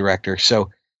 another great director. So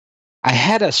I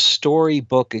had a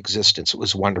storybook existence. It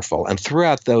was wonderful. And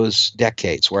throughout those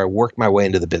decades where I worked my way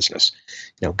into the business,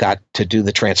 got to do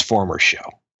the Transformers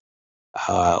show,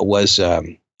 was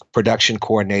production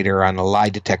coordinator on a lie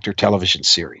detector television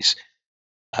series.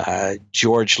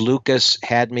 George Lucas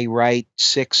had me write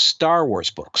 6 Star Wars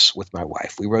books with my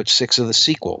wife. We wrote 6 of the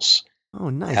sequels. Oh,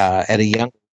 nice. At a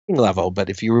young level. But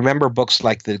if you remember books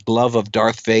like The Glove of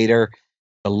Darth Vader,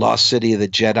 The Lost City of the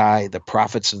Jedi, The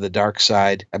Prophets of the Dark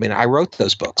Side. I mean, I wrote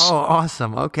those books. Oh,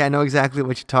 awesome. Okay, I know exactly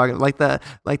what you're talking about.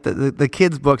 Like the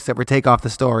kids' books that would take off the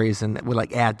stories and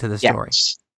would add to the story.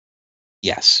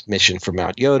 Yes. Mission from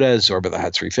Mount Yoda, Zorba the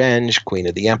Hutt's Revenge, Queen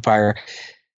of the Empire.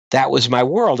 That was my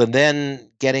world. And then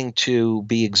getting to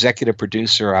be executive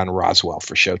producer on Roswell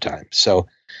for Showtime. So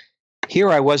here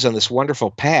I was on this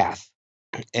wonderful path,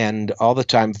 and all the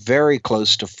time very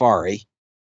close to Fari,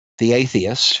 the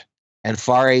atheist. And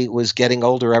Fari was getting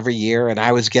older every year, and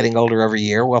I was getting older every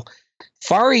year. Well,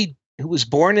 Fari, who was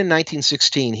born in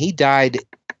 1916, he died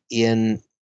in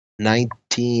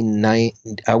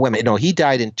 1990. He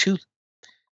died in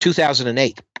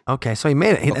 2008. Okay, so he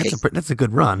made it. Okay. That's a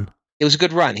good run. It was a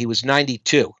good run. He was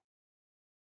 92.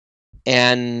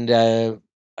 And,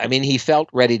 he felt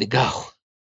ready to go.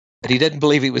 But he didn't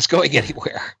believe he was going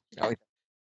anywhere.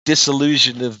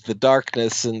 Disillusion of the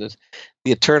darkness and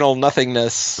the eternal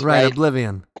nothingness. Right,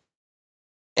 oblivion.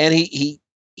 And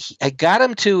I got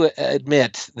him to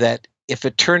admit that if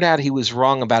it turned out he was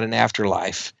wrong about an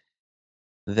afterlife,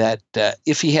 that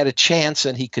if he had a chance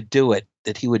and he could do it,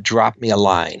 that he would drop me a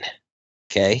line.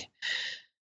 Okay?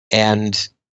 And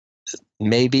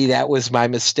maybe that was my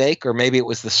mistake, or maybe it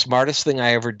was the smartest thing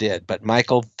I ever did. But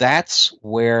Michael, that's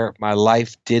where my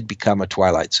life did become a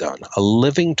twilight zone, a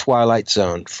living twilight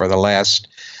zone for the last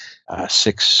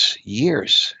 6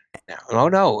 years now. Oh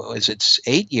no, it's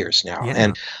 8 years now. Yeah.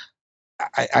 And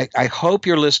I hope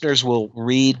your listeners will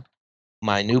read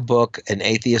my new book, An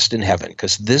Atheist in Heaven,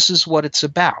 because this is what it's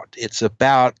about. It's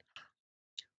about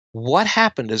what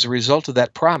happened as a result of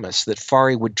that promise that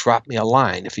Fari would drop me a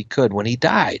line if he could when he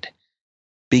died.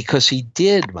 Because he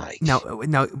did, Mike.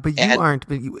 No, but you aren't.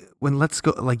 But let's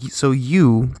go.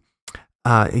 You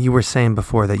were saying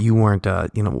before that you weren't, a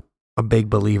big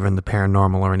believer in the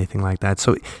paranormal or anything like that.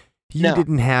 So you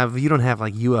don't have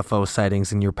UFO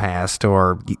sightings in your past,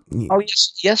 or? Oh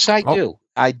yes, I do.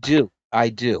 I do.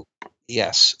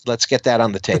 Yes, let's get that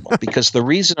on the table. Because the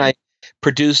reason I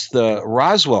produced the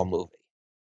Roswell movie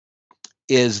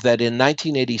is that in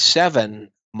 1987,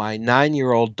 my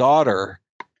 9-year-old daughter,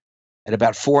 at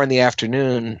about 4 in the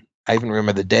afternoon, I even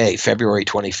remember the day, February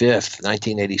 25th,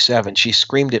 1987, she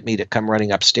screamed at me to come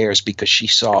running upstairs because she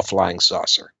saw a flying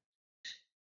saucer.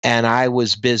 And I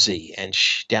was busy, and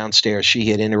downstairs she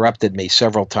had interrupted me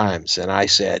several times. And I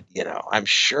said, I'm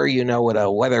sure you know what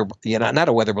a weather, not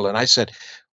a weather balloon. I said,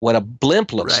 what a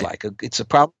blimp looks like. It's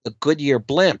a Goodyear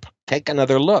blimp. Take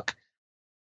another look.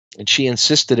 And she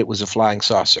insisted it was a flying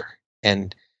saucer.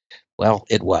 And, well,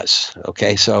 it was.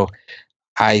 Okay, so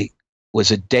I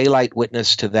was a daylight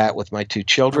witness to that with my 2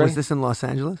 children. Was this in Los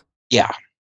Angeles? Yeah.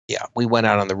 We went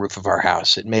out on the roof of our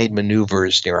house. It made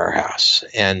maneuvers near our house.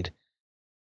 And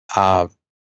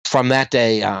from that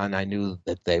day on, I knew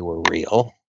that they were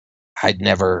real. I'd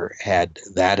never had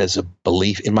that as a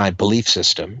belief in my belief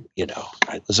system. It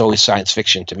was always science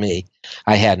fiction to me.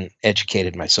 I hadn't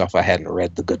educated myself. I hadn't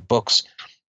read the good books,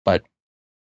 but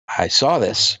I saw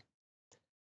this.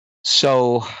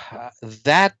 So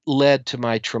that led to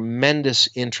my tremendous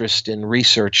interest in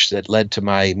research that led to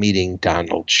my meeting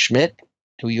Donald Schmidt,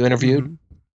 who you interviewed.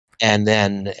 Mm-hmm. And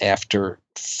then after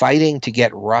fighting to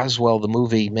get Roswell, the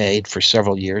movie, made for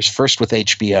several years, first with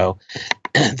HBO,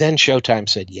 then Showtime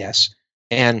said yes.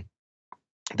 And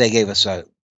they gave us a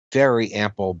very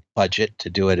ample budget to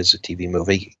do it as a TV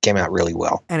movie. It came out really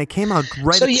well. And it came out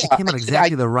it came out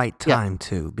exactly the right time,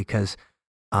 too, because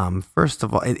first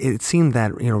of all, it seemed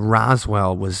that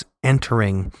Roswell was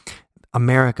entering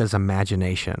America's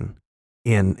imagination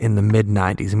in the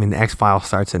mid-90s. I mean, the X-Files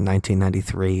starts in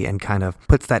 1993 and kind of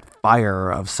puts that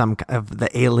fire of some of the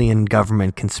alien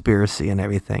government conspiracy and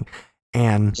everything.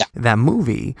 And that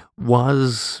movie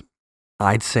was,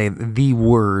 I'd say, the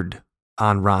word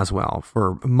on Roswell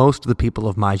for most of the people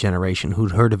of my generation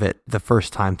who'd heard of it the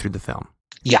first time through the film.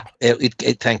 Yeah,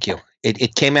 thank you.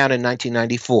 It came out in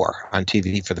 1994 on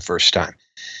TV for the first time.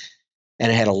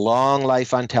 And it had a long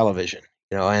life on television,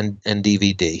 and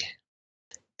DVD.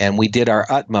 And we did our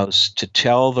utmost to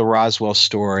tell the Roswell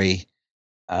story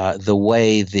the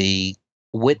way the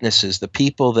witnesses, the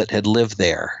people that had lived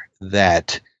there,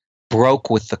 that broke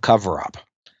with the cover-up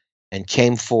and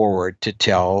came forward to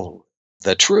tell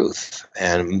the truth.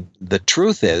 And the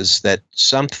truth is that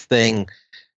something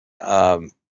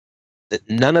that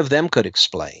none of them could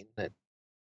explain, that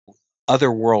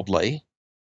otherworldly,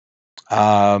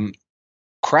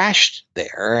 crashed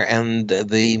there, and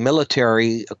the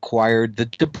military acquired the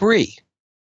debris.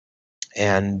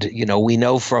 And, we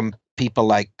know from people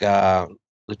like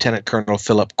Lieutenant Colonel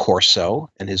Philip Corso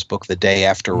in his book, The Day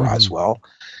After Roswell,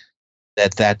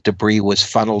 that debris was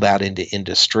funneled out into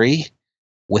industry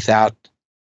without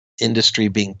industry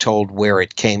being told where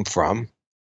it came from,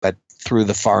 but through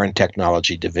the Foreign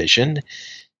Technology Division.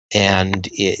 And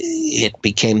it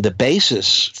became the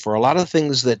basis for a lot of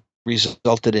things that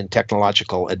resulted in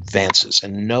technological advances.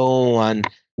 And no one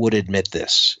would admit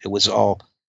this. It was all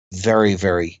very,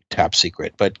 very top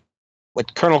secret. But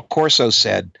what Colonel Corso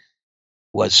said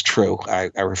was true.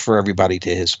 I refer everybody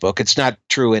to his book. It's not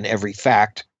true in every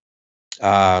fact. He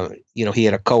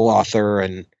had a co-author,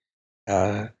 and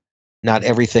not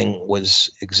everything was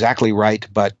exactly right,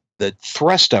 but the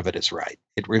thrust of it is right.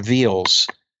 It reveals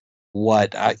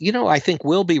what, I think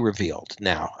will be revealed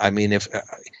now. I mean, if,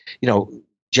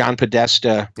 John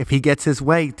Podesta. If he gets his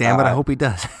way, damn it, I hope he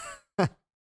does.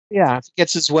 Yeah, if he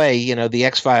gets his way, the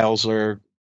X-Files are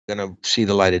going to see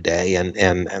the light of day, and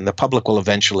the public will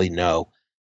eventually know,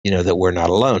 that we're not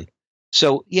alone.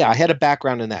 So, yeah, I had a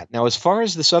background in that. Now, as far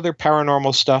as this other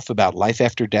paranormal stuff about life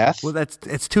after death. Well,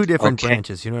 it's two different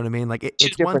branches, you know what I mean? Like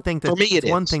it's one thing for me, it's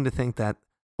one thing to think that,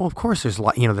 well, of course there's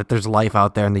that there's life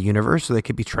out there in the universe, so they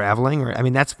could be traveling, or I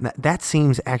mean that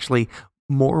seems actually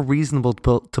more reasonable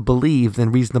to believe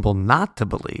than reasonable not to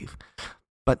believe.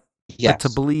 But to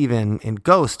believe in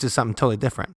ghosts is something totally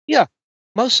different. Yeah.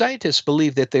 Most scientists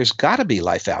believe that there's got to be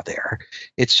life out there.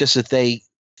 It's just that they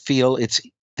feel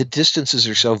the distances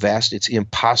are so vast, it's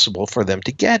impossible for them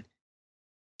to get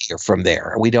here from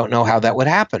there. We don't know how that would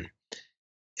happen.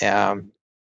 And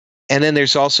then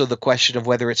there's also the question of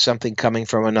whether it's something coming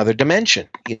from another dimension.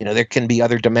 There can be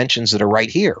other dimensions that are right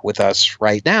here with us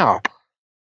right now.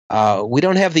 We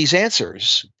don't have these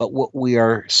answers, but what we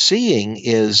are seeing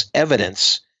is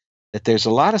evidence that there's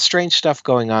a lot of strange stuff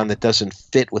going on that doesn't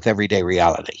fit with everyday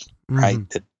reality, right?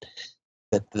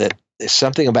 That there's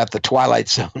something about the Twilight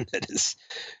Zone that is,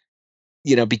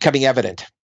 becoming evident.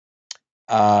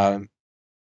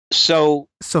 So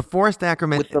Forrest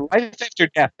Ackerman, with the life after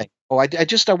death thing. I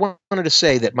wanted to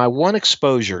say that my one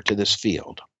exposure to this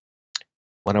field,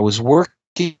 when I was working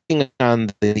working on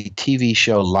the TV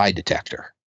show Lie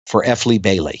Detector for F. Lee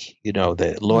Bailey. You know,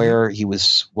 the lawyer. He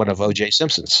was one of O.J.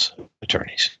 Simpson's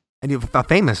attorneys. And you're a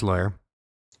famous lawyer.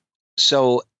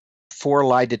 So for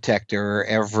Lie Detector,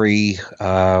 every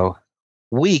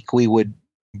week we would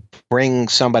bring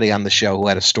somebody on the show who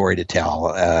had a story to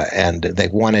tell, and they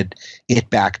wanted it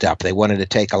backed up. They wanted to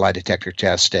take a lie detector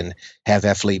test and have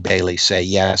F. Lee Bailey say,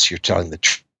 yes, you're telling the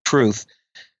truth.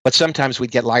 But sometimes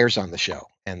we'd get liars on the show,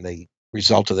 and the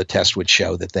result of the test would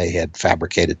show that they had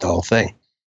fabricated the whole thing.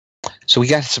 So we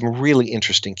got some really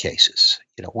interesting cases.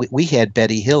 You know, we had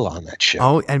Betty Hill on that show.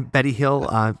 Oh, and Betty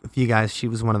Hill, you guys, she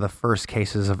was one of the first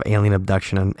cases of alien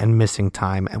abduction and missing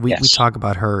time. And we talk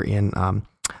about her in,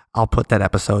 I'll put that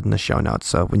episode in the show notes.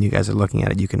 So when you guys are looking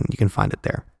at it, you can find it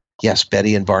there. Yes,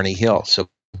 Betty and Barney Hill. So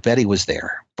Betty was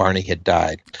there. Barney had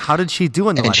died. How did she do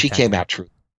in the And she came out true.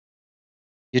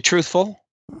 You're truthful?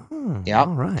 Yeah. All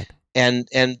right. And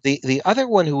the other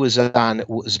one who was on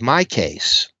was my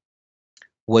case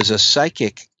was a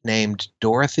psychic named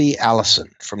Dorothy Allison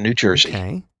from New Jersey.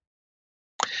 Okay.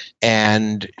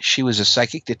 And she was a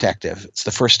psychic detective. It's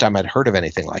the first time I'd heard of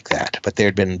anything like that, but there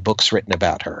had been books written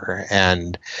about her.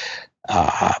 And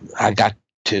I got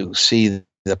to see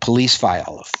the police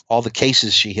file of all the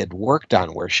cases she had worked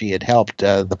on where she had helped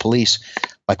the police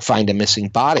like find a missing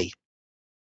body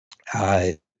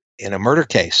in a murder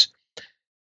case.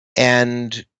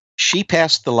 And she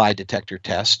passed the lie detector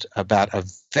test about a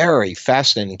very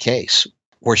fascinating case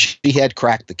where she had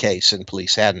cracked the case and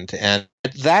police hadn't. And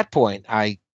at that point,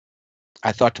 I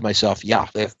thought to myself, yeah,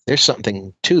 there's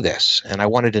something to this. And I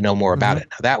wanted to know more about it.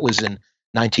 Now, that was in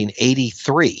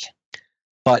 1983.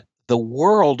 But the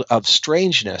world of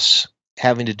strangeness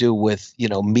having to do with, you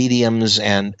know, mediums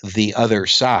and the other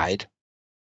side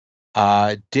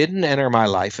didn't enter my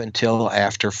life until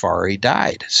after Fari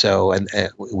died. So, and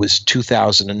it was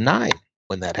 2009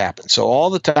 when that happened. So all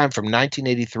the time from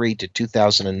 1983 to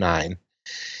 2009,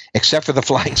 except for the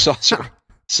flying saucer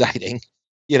sighting,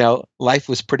 you know, life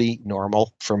was pretty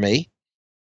normal for me.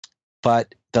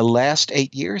 But the last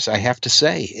 8 years, I have to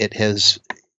say,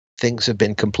 things have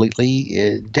been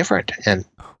completely different. And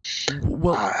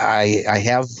well, I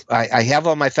have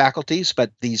all my faculties,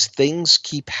 but these things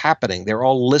keep happening. They're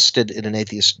all listed in An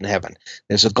Atheist in Heaven.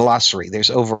 There's a glossary.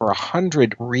 There's over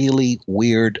 100 really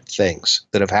weird things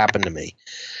that have happened to me.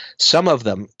 Some of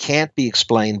them can't be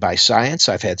explained by science.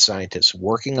 I've had scientists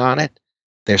working on it.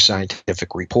 There's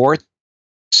scientific reports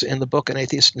in the book An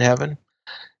Atheist in Heaven.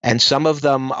 And some of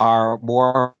them are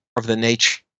more of the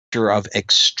nature of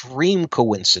extreme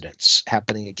coincidence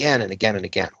happening again and again and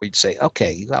again. We'd say,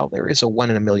 okay, well, there is a 1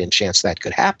 in a million chance that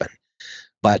could happen.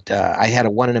 But I had a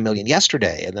 1 in a million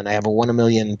yesterday, and then I have a 1 in a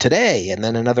million today, and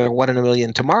then another 1 in a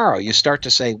million tomorrow. You start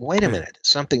to say, wait a minute,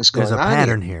 something's going on. There's a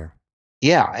pattern here.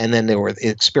 Yeah, and then there were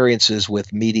experiences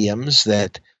with mediums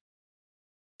that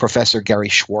Professor Gary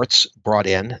Schwartz brought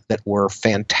in that were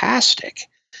fantastic.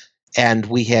 And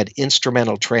we had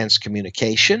instrumental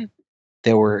transcommunication.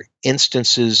 There were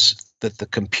instances that the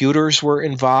computers were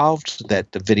involved,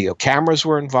 that the video cameras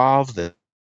were involved, the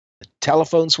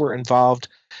telephones were involved.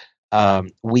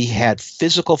 We had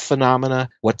physical phenomena,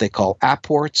 what they call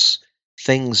apports,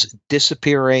 things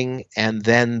disappearing, and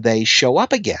then they show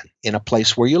up again in a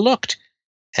place where you looked.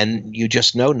 And you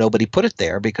just know nobody put it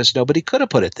there because nobody could have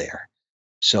put it there.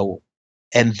 So,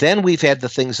 and then we've had the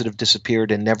things that have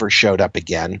disappeared and never showed up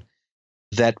again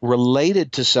that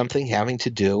related to something having to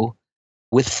do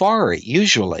with Fari,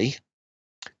 usually.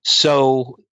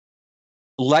 So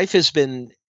life has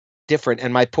been different,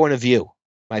 and my point of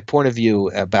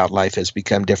view about life has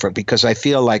become different because I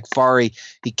feel like Fari,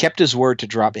 he kept his word to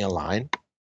drop me a line,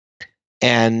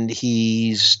 and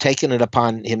he's taken it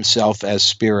upon himself as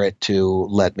spirit to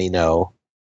let me know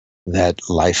that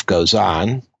life goes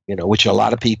on, you know, which a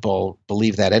lot of people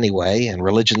believe that anyway, and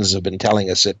religions have been telling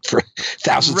us it for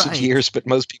thousands of years, but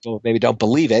most people maybe don't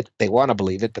believe it. They want to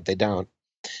believe it, but they don't.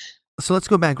 So let's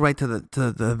go back right to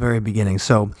the very beginning.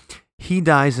 So he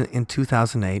dies in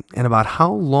 2008, and about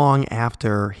how long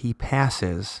after he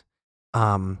passes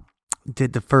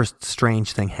did the first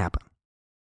strange thing happen?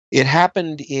 It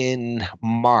happened in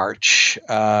March,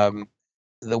 the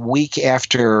week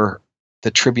after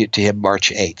the tribute to him,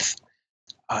 March 8th.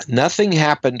 Nothing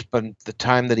happened from the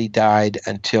time that he died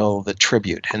until the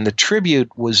tribute. And the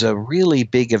tribute was a really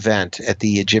big event at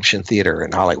the Egyptian Theater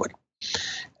in Hollywood.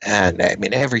 And I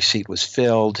mean, every seat was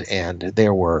filled, and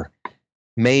there were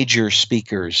major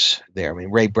speakers there. I mean,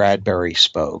 Ray Bradbury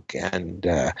spoke, and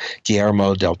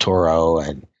Guillermo del Toro,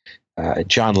 and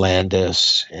John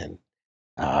Landis, and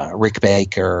Rick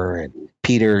Baker, and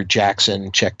Peter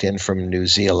Jackson checked in from New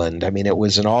Zealand. I mean, it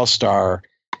was an all-star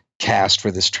cast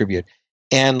for this tribute.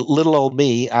 And little old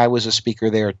me, I was a speaker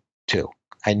there too.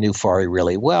 I knew Forry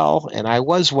really well, and I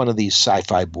was one of these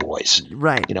sci-fi boys.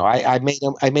 Right. I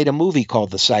made a movie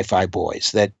called The Sci-Fi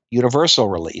Boys that Universal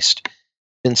released,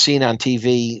 been seen on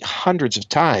TV hundreds of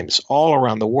times all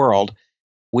around the world,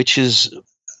 which is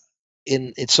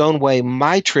in its own way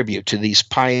my tribute to these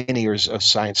pioneers of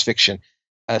science fiction,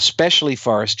 especially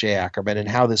Forrest J. Ackerman, and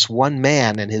how this one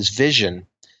man and his vision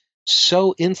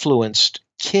so influenced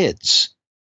kids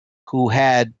who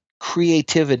had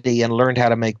creativity and learned how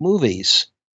to make movies,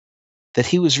 that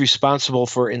he was responsible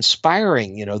for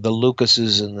inspiring, the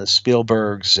Lucases and the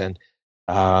Spielbergs and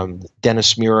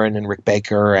Dennis Muren and Rick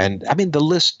Baker. And I mean, the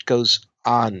list goes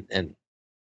on and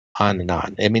on and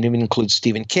on. I mean, it includes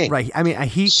Stephen King. Right. I mean,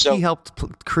 he helped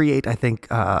create, I think,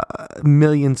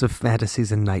 millions of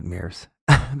fantasies and nightmares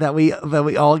that we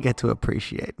all get to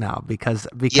appreciate now because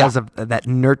of that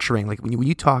nurturing. Like when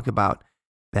you talk about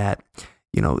that,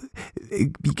 you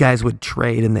guys would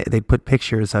trade and they'd put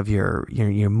pictures of your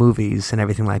movies and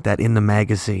everything like that in the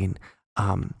magazine.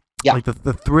 Like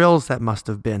the thrills that must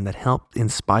have been that helped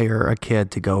inspire a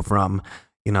kid to go from,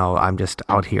 I'm just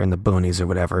out here in the boonies or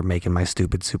whatever, making my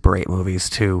stupid Super 8 movies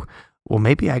to, well,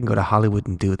 maybe I can go to Hollywood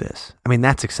and do this. I mean,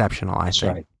 that's exceptional, I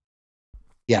think. Right.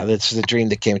 Yeah, that's the dream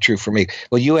that came true for me.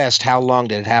 Well, you asked how long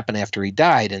did it happen after he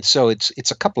died, and so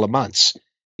it's a couple of months.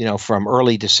 From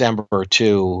early December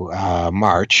to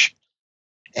March.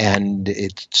 And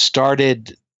it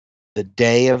started the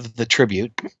day of the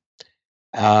tribute.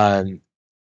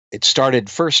 It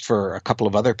started first for a couple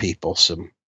of other people,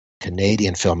 some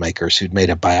Canadian filmmakers who'd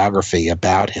made a biography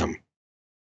about him.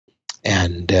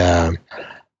 And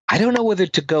I don't know whether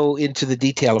to go into the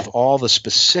detail of all the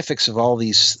specifics of all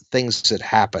these things that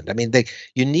happened. I mean,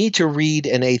 you need to read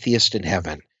An Atheist in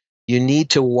Heaven. You need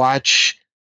to watch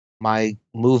my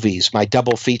movies, my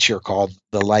double feature called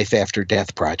The Life After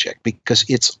Death Project, because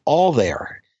it's all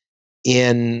there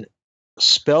in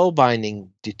spellbinding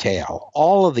detail,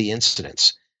 all of the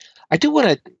incidents. I do want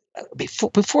to,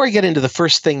 before I get into the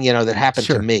first thing, that happened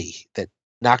to me that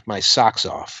knocked my socks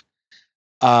off,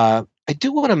 I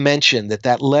do want to mention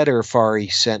that letter Forry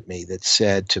sent me that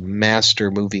said to master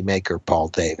movie maker Paul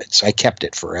Davids. I kept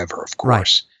it forever, of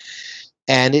course.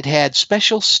 Right. And it had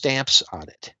special stamps on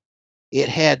it. It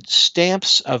had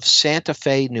stamps of Santa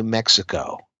Fe, New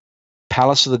Mexico,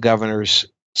 Palace of the Governors,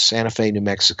 Santa Fe, New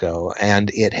Mexico,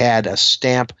 and it had a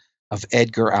stamp of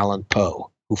Edgar Allan Poe,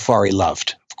 who Forry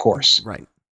loved, of course. Right.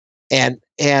 And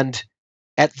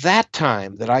at that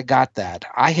time that I got that,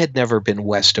 I had never been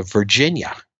west of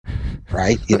Virginia,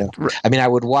 right? I mean, I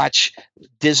would watch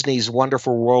Disney's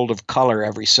Wonderful World of Color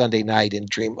every Sunday night and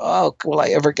dream, oh, will I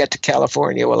ever get to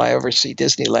California? Will I ever see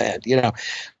Disneyland?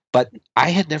 But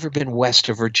I had never been west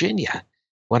of Virginia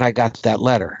when I got that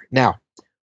letter. Now,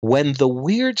 when the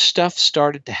weird stuff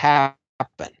started to happen,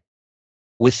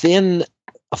 within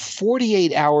a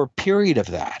 48-hour period of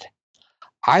that,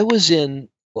 I was in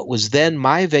what was then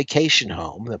my vacation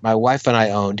home that my wife and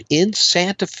I owned in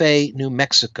Santa Fe, New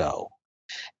Mexico.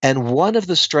 And one of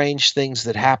the strange things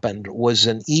that happened was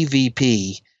an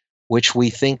EVP, which we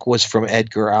think was from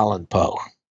Edgar Allan Poe.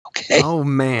 Okay. Oh,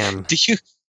 man.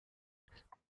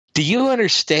 Do you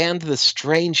understand the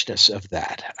strangeness of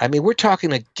that? I mean, we're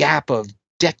talking a gap of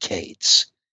decades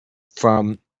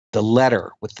from the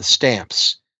letter with the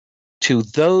stamps to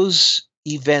those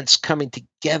events coming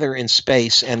together in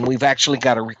space. And we've actually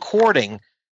got a recording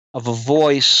of a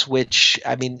voice, which,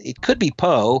 I mean, it could be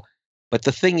Poe, but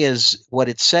the thing is, what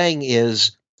it's saying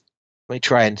is, let me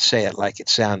try and say it like it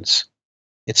sounds.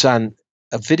 It's on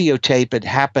a videotape. It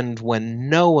happened when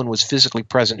no one was physically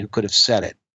present who could have said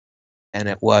it. And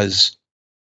it was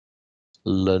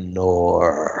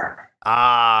Lenore.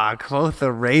 Ah, Quoth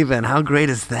the Raven. How great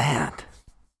is that?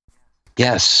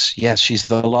 Yes, she's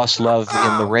the lost love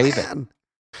in The Raven.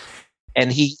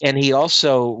 Man. And he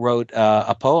also wrote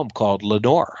a poem called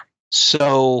Lenore.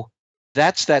 So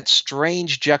that's that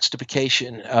strange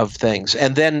juxtaposition of things.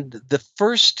 And then the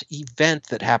first event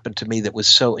that happened to me that was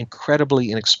so incredibly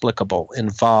inexplicable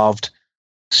involved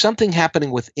something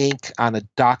happening with ink on a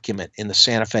document in the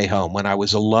Santa Fe home when I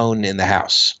was alone in the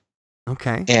house.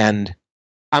 Okay. And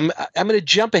I'm going to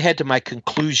jump ahead to my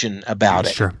conclusion about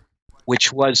it, sure.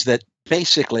 Which was that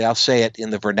basically, I'll say it in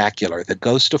the vernacular, the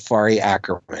ghost of Forry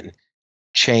Ackerman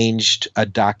changed a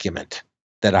document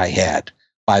that I had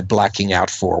by blacking out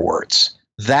 4 words.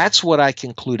 That's what I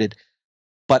concluded,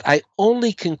 but I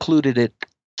only concluded it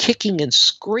kicking and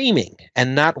screaming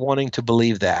and not wanting to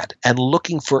believe that and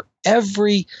looking for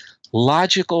every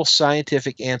logical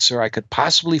scientific answer I could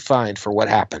possibly find for what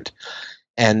happened.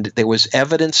 And there was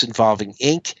evidence involving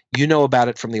ink. You know about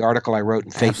it from the article I wrote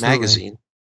in Fate Absolutely. magazine.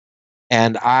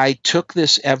 And I took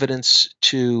this evidence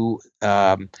to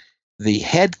the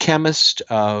head chemist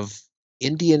of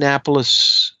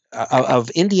Indianapolis, of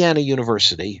Indiana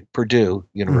University, Purdue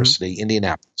University,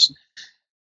 Indianapolis.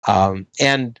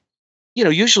 And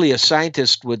usually a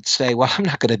scientist would say, well, I'm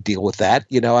not going to deal with that.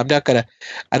 I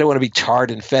don't want to be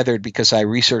tarred and feathered because I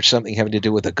researched something having to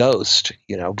do with a ghost,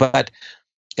 but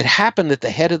it happened that the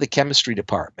head of the chemistry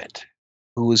department,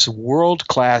 who was a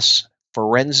world-class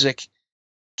forensic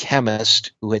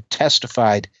chemist who had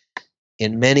testified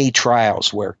in many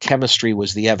trials where chemistry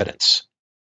was the evidence,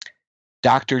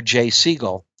 Dr. J.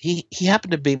 Siegel, he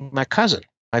happened to be my cousin.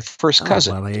 My first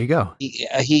cousin. Well, there you go.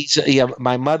 He's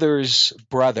my mother's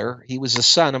brother. He was the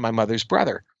son of my mother's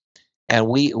brother, and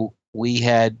we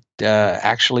had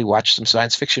actually watched some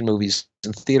science fiction movies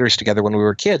in theaters together when we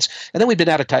were kids, and then we'd been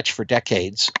out of touch for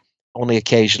decades, only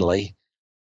occasionally.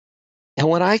 And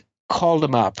when I called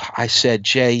him up, I said,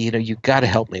 Jay, you got to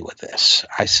help me with this.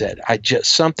 I said,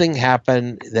 something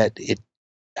happened that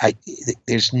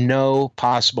there's no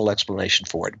possible explanation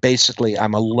for it. Basically,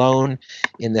 I'm alone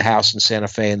in the house in Santa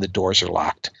Fe and the doors are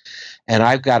locked. And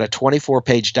I've got a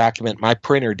 24-page document my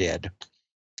printer did.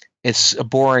 It's a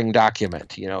boring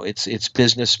document. It's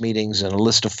business meetings and a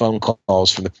list of phone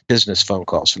calls from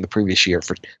the previous year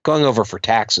for going over for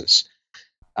taxes.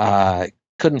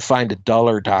 Couldn't find a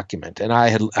duller document. And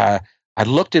I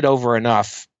looked it over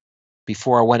enough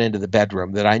before I went into the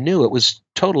bedroom that I knew it was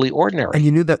totally ordinary. And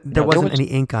you knew that there wasn't any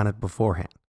ink on it beforehand.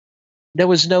 There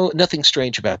was nothing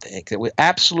strange about the ink. We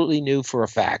absolutely knew for a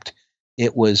fact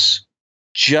it was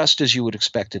just as you would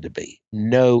expect it to be.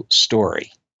 No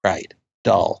story, right?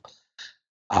 Dull.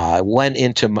 I went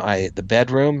into the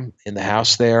bedroom in the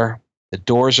house there. The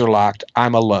doors are locked.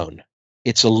 I'm alone.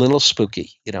 It's a little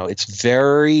spooky. It's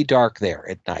very dark there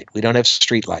at night. We don't have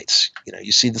street lights.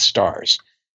 You see the stars.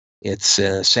 It's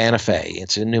Santa Fe.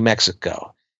 It's in New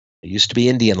Mexico. It used to be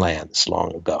Indian lands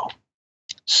long ago.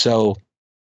 So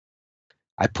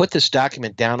I put this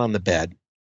document down on the bed,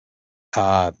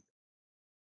 and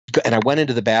I went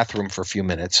into the bathroom for a few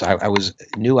minutes. I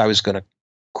knew I was going to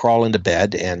crawl into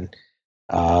bed and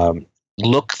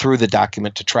look through the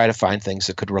document to try to find things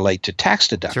that could relate to tax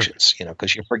deductions,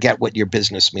 because you forget what your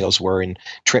business meals were and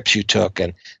trips you took,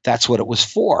 and that's what it was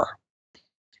for.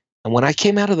 And when I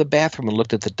came out of the bathroom and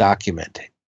looked at the document,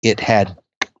 it had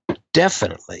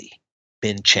definitely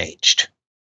been changed.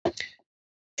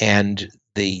 And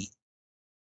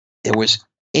there was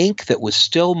ink that was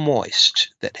still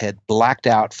moist that had blacked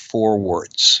out 4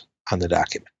 words on the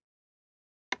document.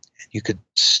 You could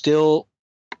still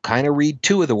kind of read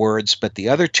 2 of the words, but the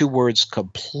other 2 words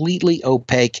completely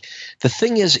opaque. The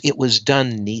thing is, it was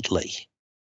done neatly.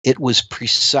 It was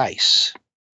precise.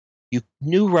 You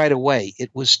knew right away it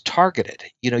was targeted.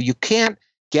 You can't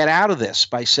get out of this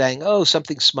by saying, oh,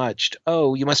 something smudged.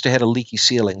 Oh, you must have had a leaky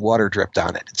ceiling. Water dripped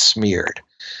on it. It's smeared.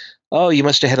 Oh, you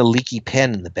must have had a leaky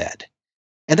pen in the bed.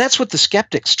 And that's what the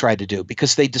skeptics try to do,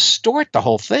 because they distort the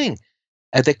whole thing.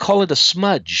 They call it a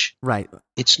smudge. Right.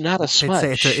 It's not a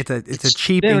smudge. It's a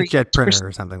cheap inkjet printer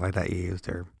or something like that you used.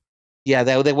 Yeah,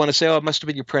 they want to say, oh, it must have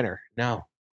been your printer. No,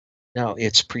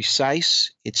 it's precise.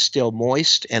 It's still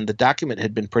moist, and the document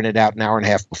had been printed out an hour and a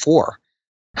half before.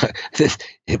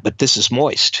 But this is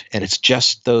moist, and it's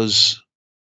just those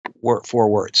 4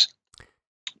 words.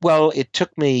 Well, it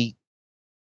took me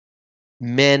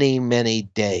many, many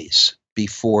days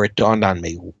before it dawned on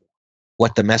me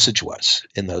what the message was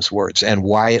in those words and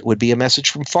why it would be a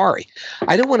message from Fari.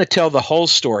 I don't want to tell the whole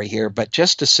story here, but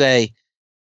just to say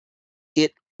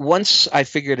once I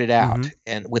figured it out,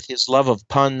 and with his love of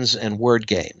puns and word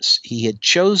games, he had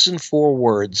chosen 4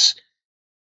 words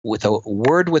with a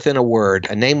word within a word,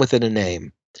 a name within a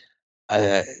name.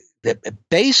 That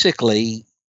basically,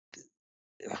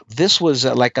 this was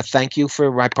like a thank you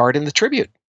for my part in the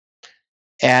tribute.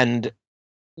 And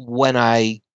when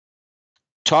I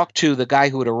talked to the guy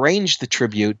who had arranged the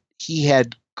tribute, he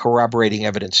had corroborating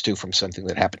evidence too from something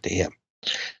that happened to him.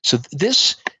 So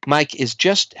this, Mike, is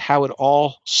just how it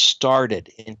all started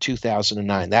in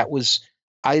 2009. That was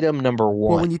item number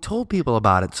 1. Well, when you told people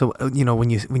about it, so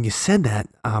when you said that,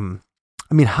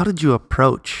 how did you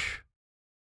approach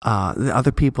the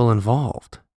other people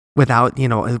involved? Without,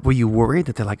 were you worried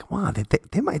that they're like, wow,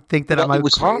 they might think that I'm a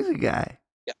crazy guy?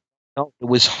 Yeah. No, it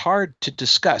was hard to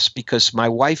discuss because my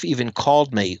wife even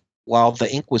called me while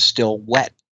the ink was still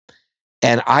wet.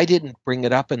 And I didn't bring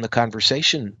it up in the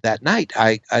conversation that night.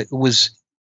 I was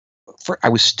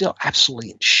still absolutely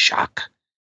in shock,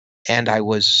 and I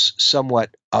was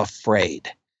somewhat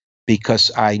afraid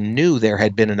because I knew there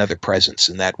had been another presence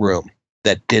in that room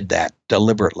that did that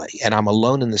deliberately. And I'm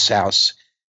alone in this house,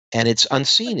 and it's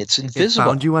unseen. It's invisible. It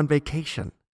found you on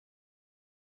vacation.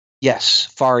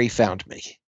 Yes, Fari found me.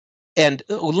 And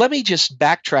let me just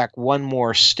backtrack one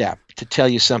more step to tell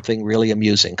you something really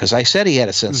amusing, because I said he had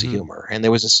a sense of humor, and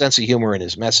there was a sense of humor in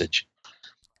his message.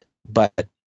 But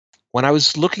when I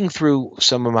was looking through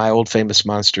some of my old famous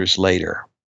monsters later,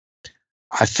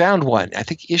 I found one. I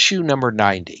think issue number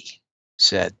 90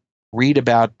 said, read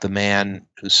about the man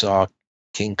who saw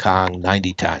King Kong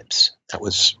 90 times. That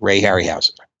was Ray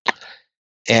Harryhausen.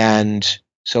 And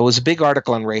so it was a big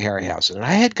article on Ray Harryhausen. And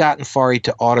I had gotten Fari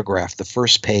to autograph the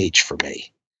first page for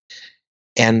me.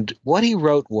 And what he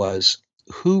wrote was,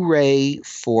 hooray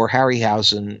for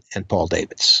Harryhausen and Paul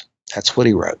Davids. That's what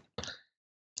he wrote.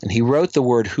 And he wrote the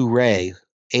word hooray,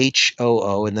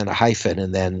 H-O-O, and then a hyphen,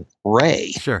 and then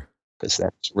Ray. Sure. Because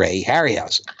that's Ray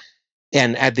Harryhausen.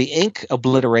 And the ink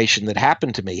obliteration that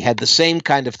happened to me had the same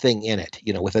kind of thing in it,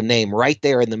 with a name right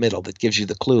there in the middle that gives you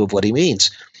the clue of what he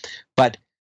means. But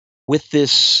with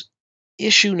this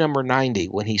issue number 90,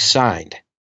 when he signed,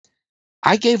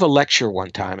 I gave a lecture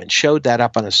one time and showed that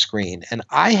up on a screen, and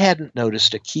I hadn't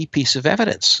noticed a key piece of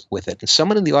evidence with it. And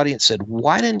someone in the audience said,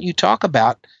 why didn't you talk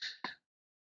about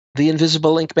the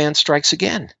Invisible Ink Man Strikes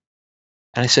Again?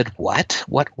 And I said, what?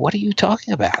 What are you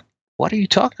talking about? What are you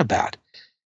talking about?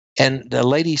 And the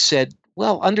lady said,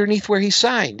 well, underneath where he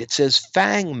signed, it says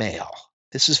Fang Mail.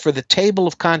 This is for the table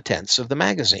of contents of the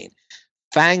magazine.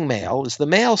 Fang Mail is the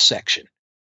mail section.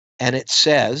 And it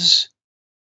says,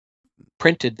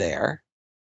 printed there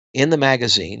in the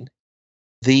magazine,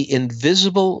 the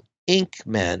Invisible Ink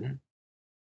Men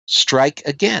Strike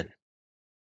Again.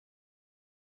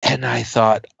 And I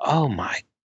thought, oh my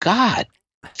God,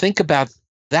 think about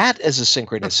that as a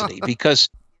synchronicity, because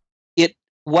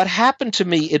what happened to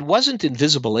me, it wasn't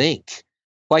invisible ink,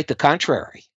 quite the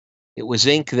contrary. It was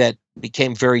ink that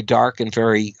became very dark and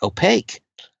very opaque.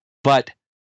 But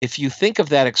if you think of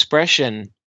that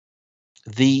expression,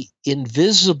 the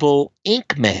invisible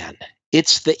ink man,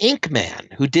 it's the ink man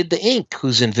who did the ink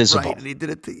who's invisible. Right, and he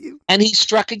did it to you. And he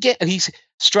struck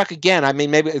again. I mean,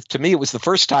 maybe to me it was the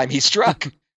first time he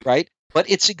struck, right? But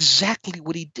it's exactly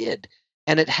what he did.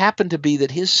 And it happened to be that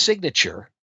his signature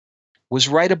was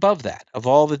right above that of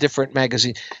all the different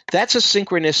magazines. That's a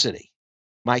synchronicity,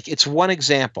 Mike. It's one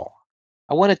example.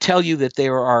 I want to tell you that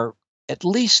there are at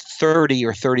least 30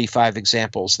 or 35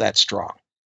 examples that strong.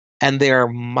 And they're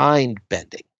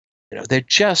mind-bending. They're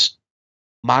just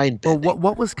mind-bending. Well,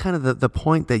 what was kind of the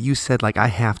point that you said, like, I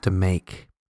have to make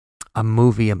a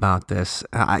movie about this?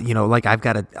 I've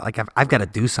got to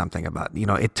do something about it.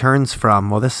 It turns from,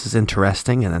 well, this is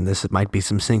interesting, and then this might be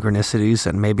some synchronicities,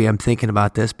 and maybe I'm thinking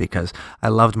about this because I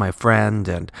loved my friend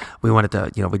and we wanted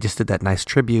to, we just did that nice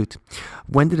tribute.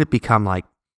 When did it become like,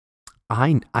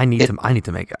 I need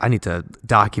to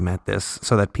document this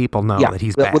so that people know that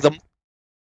he's back?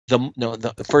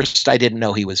 First I didn't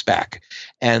know he was back,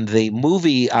 and the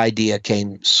movie idea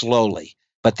came slowly.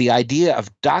 But the idea of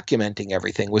documenting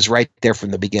everything was right there from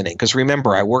the beginning. Because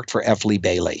remember, I worked for F. Lee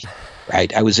Bailey,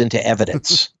 right? I was into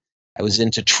evidence. I was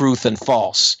into truth and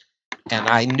false. And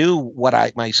I knew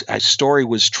my story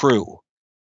was true.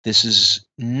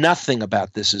 Nothing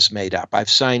about this is made up. I've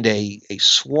signed a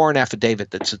sworn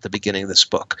affidavit that's at the beginning of this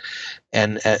book.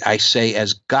 And I say,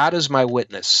 as God is my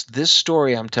witness, this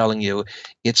story I'm telling you,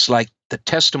 it's like the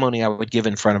testimony I would give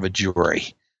in front of a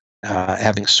jury.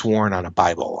 Having sworn on a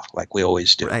Bible, like we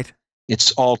always do. Right.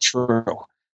 It's all true.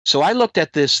 So I looked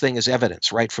at this thing as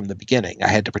evidence right from the beginning. I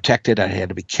had to protect it. I had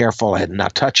to be careful. I had to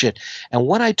not touch it. And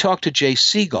when I talked to Jay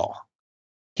Siegel,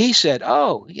 he said,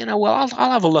 I'll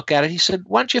have a look at it. He said,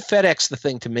 why don't you FedEx the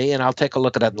thing to me and I'll take a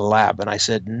look at it in the lab. And I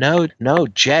said, no,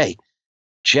 Jay,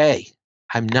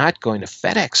 I'm not going to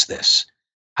FedEx this.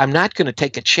 I'm not going to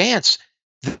take a chance.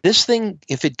 This thing,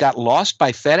 if it got lost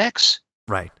by FedEx,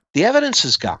 right, the evidence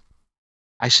is gone.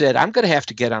 I said, I'm going to have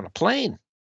to get on a plane.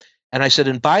 And I said,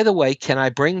 and by the way, can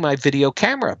I bring my video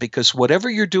camera? Because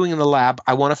whatever you're doing in the lab,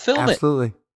 I want to film it.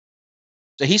 Absolutely.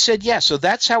 So he said, yes. So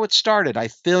that's how it started. I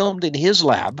filmed in his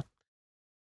lab.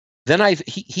 Then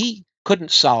he couldn't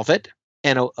solve it.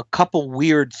 And a couple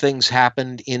weird things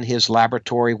happened in his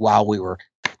laboratory while we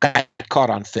got caught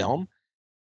on film.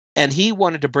 And he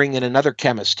wanted to bring in another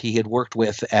chemist he had worked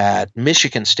with at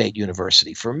Michigan State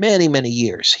University for many, many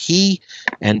years. He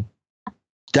and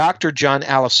Dr. John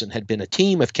Allison had been a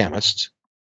team of chemists,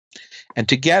 and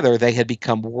together they had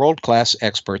become world-class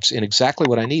experts in exactly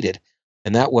what I needed,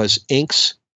 and that was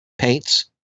inks, paints,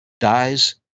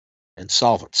 dyes, and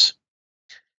solvents.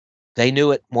 They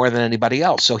knew it more than anybody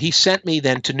else. So he sent me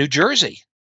then to New Jersey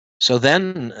So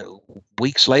then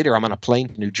weeks later, I'm on a plane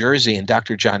to New Jersey, and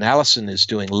Dr. John Allison is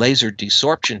doing laser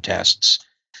desorption tests.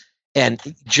 And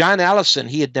John Allison,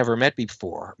 he had never met me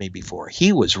before.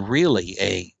 He was really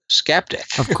a skeptic.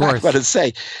 Of course. I'm going to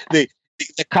say the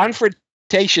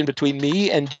confrontation between me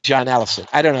and John Allison,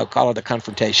 I don't know, call it a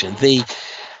confrontation. The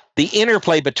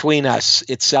interplay between us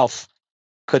itself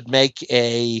could make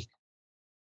a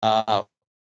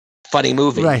funny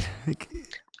movie. Right.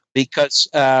 Because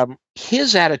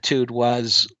his attitude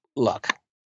was, look,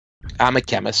 I'm a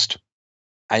chemist.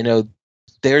 I know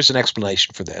there's an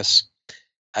explanation for this.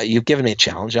 You've given me a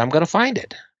challenge. I'm going to find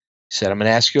it. He said, I'm going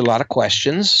to ask you a lot of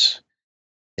questions.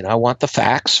 I want the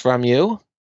facts from you.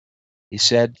 He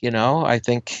said, I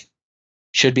think you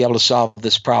should be able to solve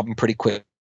this problem pretty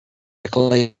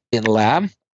quickly in the lab.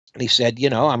 And he said,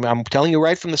 I'm telling you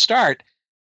right from the start,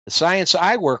 the science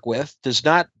I work with does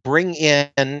not bring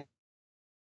in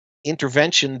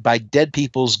intervention by dead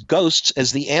people's ghosts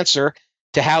as the answer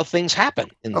to how things happen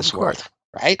in this world,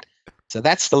 right? So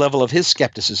that's the level of his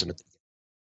skepticism.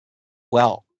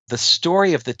 Well, the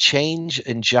story of the change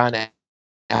in John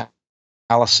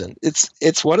Allison,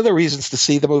 it's one of the reasons to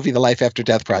see the movie The Life After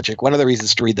Death Project, one of the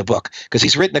reasons to read the book, because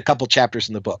he's written a couple chapters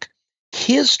in the book.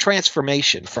 His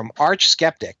transformation from arch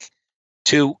skeptic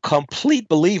to complete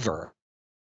believer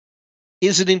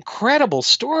is an incredible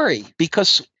story,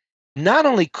 because not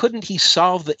only couldn't he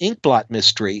solve the inkblot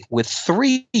mystery with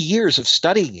 3 years of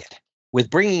studying it, with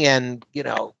bringing in,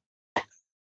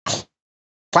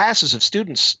 classes of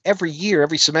students every year,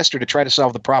 every semester to try to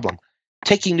solve the problem,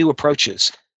 taking new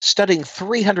approaches, studying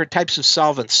 300 types of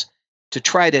solvents to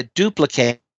try to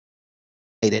duplicate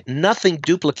it. Nothing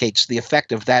duplicates the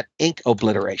effect of that ink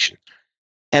obliteration.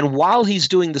 And while he's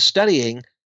doing the studying,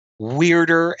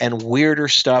 weirder and weirder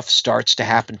stuff starts to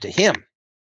happen to him.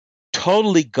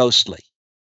 Totally ghostly.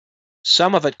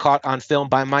 Some of it caught on film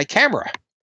by my camera.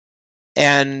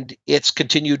 And it's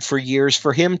continued for years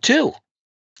for him too.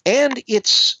 And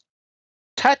it's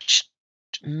touched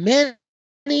many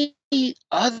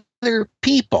other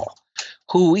people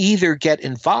who either get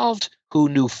involved, who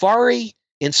knew Fari,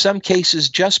 in some cases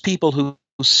just people who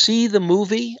see the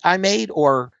movie I made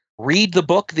or read the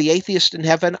book, The Atheist in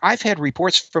Heaven. I've had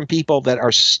reports from people that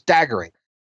are staggering.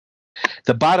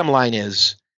 The bottom line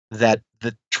is that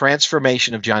the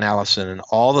transformation of John Allison and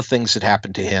all the things that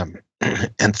happened to him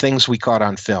and things we caught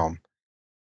on film,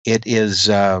 it is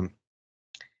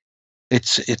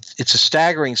it's a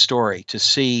staggering story to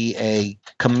see a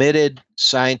committed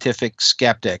scientific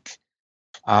skeptic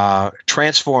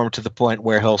transform to the point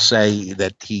where he'll say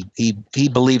that he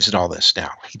believes in all this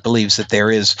now. He believes that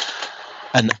there is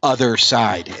an other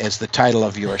side, as the title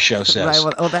of your show says.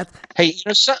 Right. Well, Hey,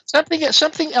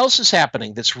 something else is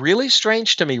happening that's really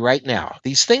strange to me right now.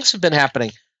 These things have been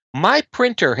happening. My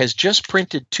printer has just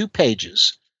printed 2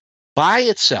 pages by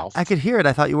itself. I could hear it.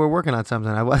 I thought you were working on something.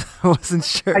 I wasn't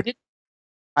sure.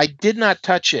 I did not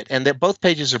touch it, and both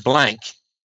pages are blank.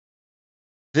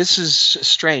 This is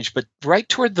strange, but right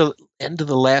toward the end of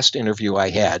the last interview I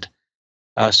had,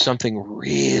 something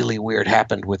really weird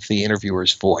happened with the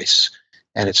interviewer's voice,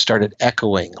 and it started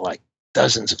echoing like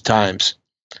dozens of times.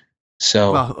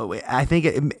 So, well, I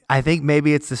think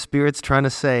maybe it's the spirits trying to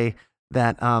say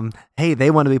that, hey, they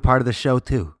want to be part of the show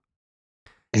too.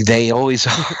 They always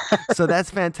are. So that's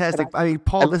fantastic. I mean,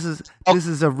 Paul, this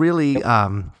is a really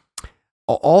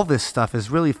all this stuff is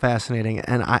really fascinating,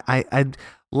 and I'd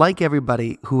like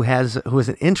everybody who has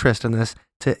an interest in this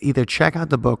to either check out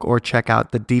the book or check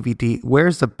out the DVD.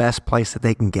 Where's the best place that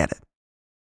they can get it?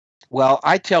 Well,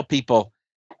 I tell people,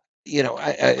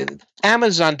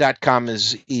 Amazon.com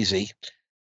is easy.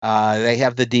 They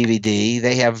have the DVD.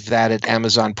 They have that at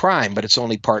Amazon Prime, but it's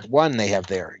only part 1 they have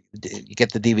there. You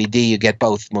get the DVD, you get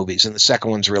both movies, and the second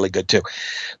one's really good too.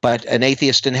 But An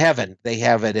Atheist in Heaven, they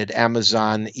have it at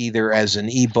Amazon either as an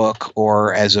ebook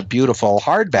or as a beautiful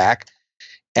hardback,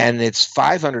 and it's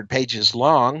 500 pages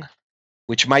long,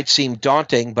 which might seem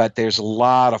daunting, but there's a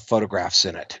lot of photographs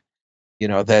in it.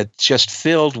 That's just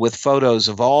filled with photos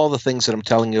of all the things that I'm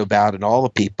telling you about and all the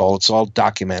people. It's all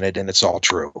documented and it's all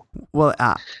true. Well,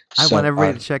 I want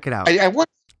everybody to check it out.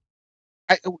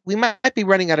 We might be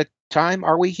running out of time.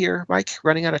 Are we here, Mike?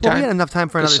 Running out of time? We had enough time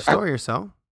for another story or so.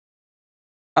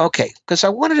 Okay, because I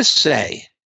wanted to say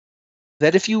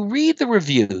that if you read the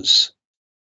reviews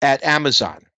at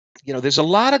Amazon, there's a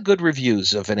lot of good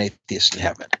reviews of An Atheist in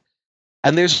Heaven.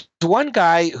 And there's one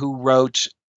guy who wrote,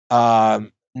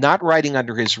 not writing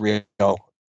under his real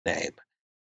name,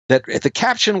 that the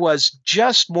caption was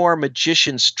just more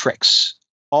magician's tricks,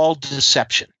 all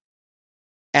deception.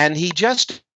 And he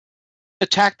just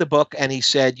attacked the book and he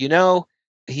said,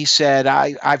 he said,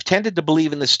 I've tended to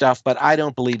believe in this stuff, but I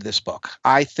don't believe this book.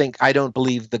 I don't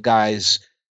believe the guy's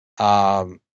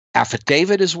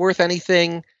affidavit is worth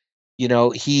anything. You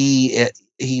know,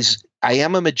 I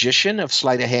am a magician of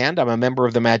sleight of hand. I'm a member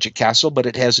of the Magic Castle, but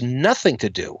it has nothing to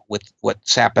do with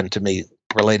what's happened to me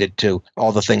related to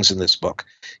all the things in this book.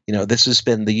 You know, this has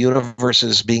been the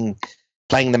universes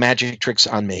playing the magic tricks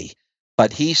on me.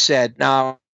 But he said,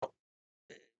 no,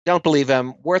 don't believe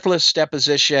him. Worthless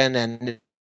deposition, and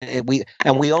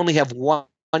we only have one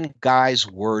guy's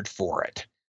word for it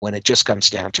when it just comes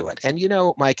down to it. And you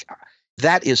know, Mike,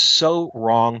 that is so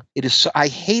wrong. It is so, I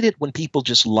hate it when people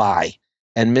just lie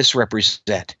and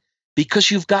misrepresent, because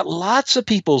you've got lots of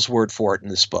people's word for it in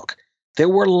this book. There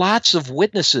were lots of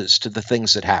witnesses to the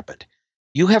things that happened.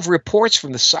 You have reports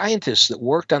from the scientists that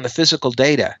worked on the physical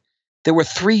data. There were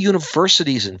 3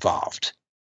 universities involved.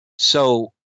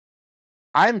 So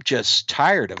I'm just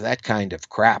tired of that kind of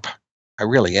crap. I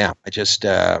really am.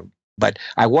 But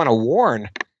I want to warn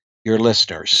your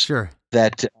listeners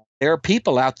that there are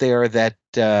people out there that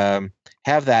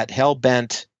have that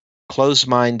hell-bent,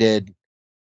 close-minded,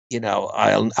 you know,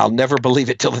 I'll never believe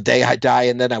it till the day I die,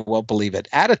 and then I won't believe it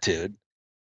attitude.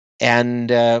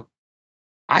 And I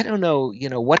don't know, you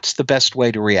know, what's the best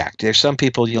way to react? There's some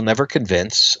people you'll never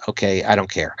convince. Okay, I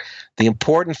don't care. The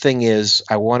important thing is,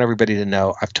 I want everybody to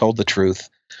know I've told the truth.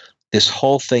 This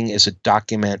whole thing is a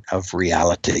document of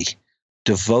reality,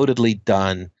 devotedly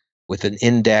done with an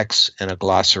index and a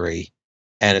glossary,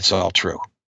 and it's all true.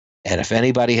 And if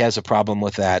anybody has a problem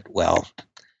with that, well,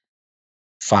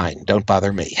 fine, don't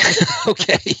bother me.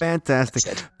 Okay.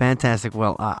 Fantastic.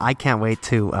 Well, I can't wait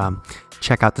to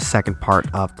check out the second part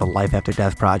of the Life After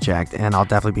Death project, and I'll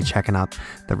definitely be checking out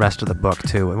the rest of the book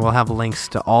too. And we'll have links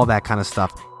to all that kind of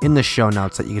stuff in the show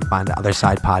notes that you can find at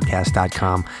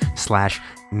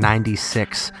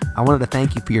othersidepodcast.com/96. I wanted to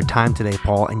thank you for your time today,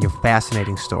 Paul, and your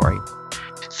fascinating story.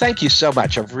 Thank you so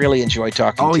much. I've really enjoyed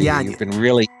talking to you. You've been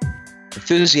really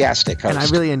enthusiastic host. And I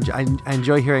really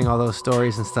enjoy hearing all those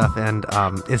stories and stuff, and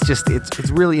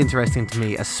it's really interesting to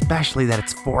me, especially that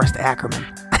it's Forrest Ackerman,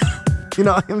 you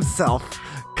know, himself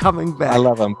coming back. I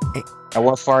love him. I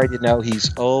want Farah to know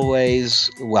he's always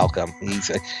welcome. It's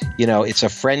a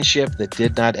friendship that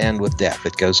did not end with death.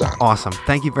 It goes on. Awesome.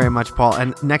 Thank you very much, Paul.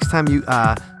 And next time you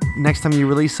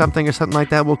release something or something like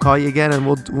that, we'll call you again, and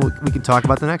we can talk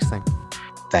about the next thing.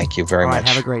 Thank you very much.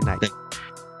 Have a great night.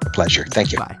 A pleasure.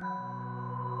 Thank you. Bye.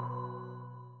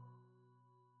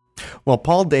 Well,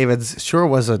 Paul Davids sure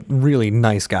was a really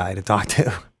nice guy to talk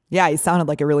to. Yeah, he sounded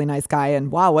like a really nice guy,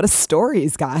 and wow, what a story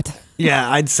he's got.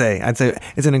 Yeah, I'd say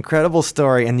it's an incredible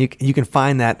story, and you can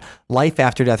find that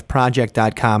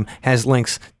lifeafterdeathproject.com has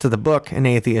links to the book An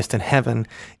Atheist in Heaven.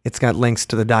 It's got links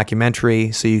to the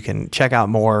documentary, so you can check out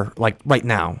more like right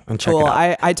now and check it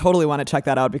out. I totally want to check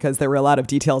that out, because there were a lot of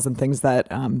details and things that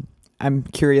I'm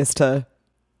curious to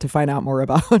find out more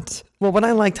about. Well, what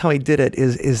I liked how he did it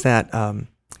is that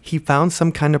he found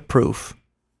some kind of proof,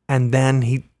 and then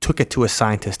he took it to a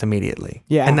scientist immediately.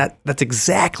 Yeah. And that's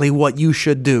exactly what you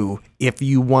should do if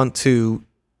you want to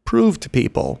prove to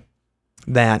people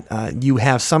that you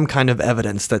have some kind of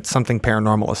evidence that something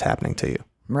paranormal is happening to you.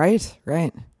 Right.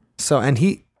 So, and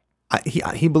he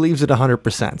believes it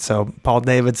 100%. So, Paul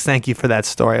Davids, thank you for that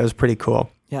story. It was pretty cool.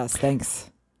 Yes, thanks.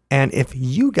 And if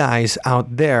you guys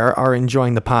out there are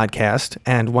enjoying the podcast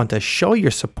and want to show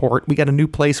your support, we got a new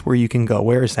place where you can go.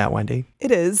 Where is that, Wendy?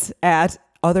 It is at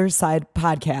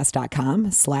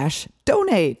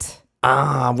othersidepodcast.com/donate.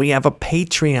 We have a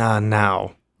Patreon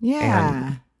now.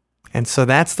 Yeah. And so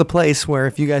that's the place where,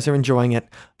 if you guys are enjoying it,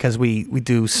 because we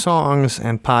do songs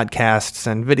and podcasts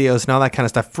and videos and all that kind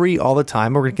of stuff free all the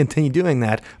time. We're going to continue doing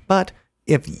that. But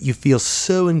if you feel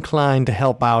so inclined to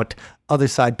help out,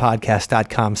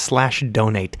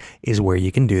 othersidepodcast.com/donate is where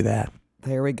you can do that.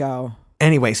 There we go.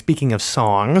 Anyway, speaking of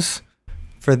songs,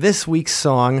 for this week's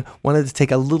song, wanted to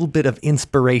take a little bit of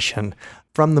inspiration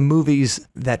from the movies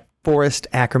that Forrest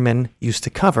Ackerman used to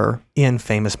cover in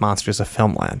Famous Monsters of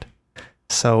Filmland.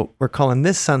 So we're calling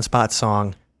this Sunspot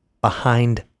song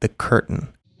Behind the Curtain.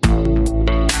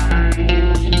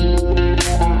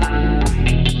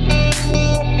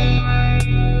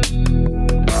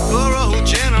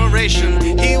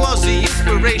 He was the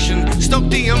inspiration, stoked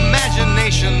the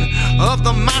imagination of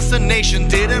the monster nation.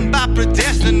 Didn't by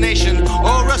predestination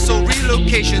or a soul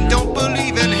relocation. Don't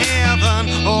believe in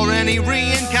heaven or any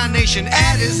reincarnation. examination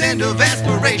at his end of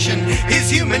aspiration. His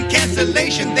human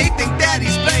cancellation, they think that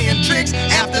he's playing tricks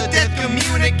after death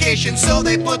communication. So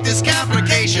they put this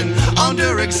complication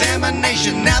under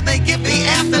examination. Now they give the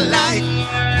afterlife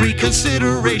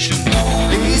reconsideration.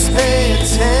 Please pay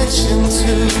attention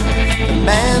to the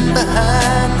man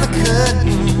behind the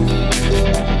curtain,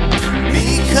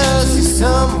 because he's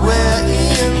somewhere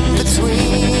in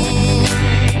between.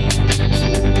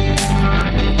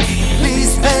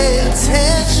 Please pay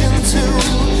attention to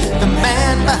the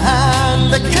man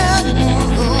behind the curtain.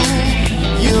 Ooh,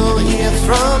 you'll hear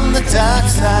from the dark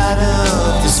side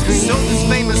of the screen. So this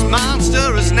famous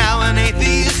monster is now an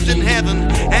atheist in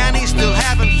heaven, and he's still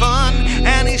having fun,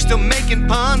 and he's still making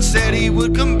puns. Said he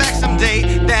would come back someday,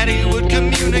 that he would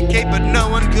communicate, but no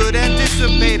one could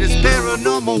anticipate his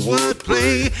paranormal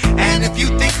wordplay. And if you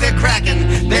think they're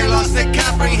cracking, they lost their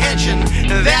comprehension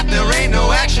that there ain't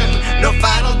no action, no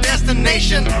final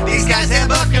destination. These guys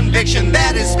have a conviction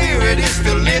that his spirit is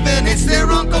still living. It's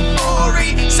their Uncle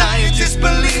Forrest. Scientists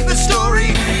believe the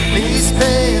story. Please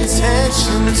pay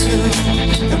attention to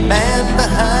the man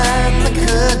behind the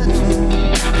curtain,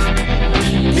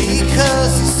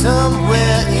 because he's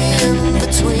somewhere in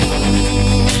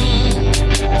between.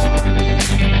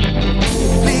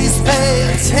 Please pay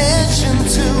attention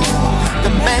to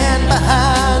the man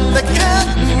behind the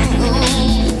curtain.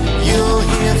 Ooh, you'll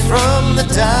hear from the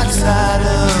dark side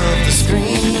of the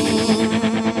screen.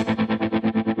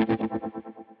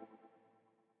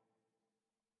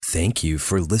 Thank you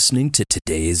for listening to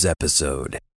today's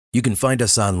episode. You can find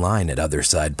us online at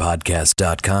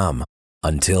othersidepodcast.com.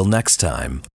 Until next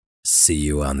time, see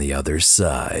you on the other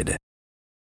side.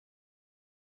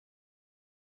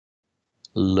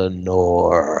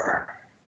 Lenore.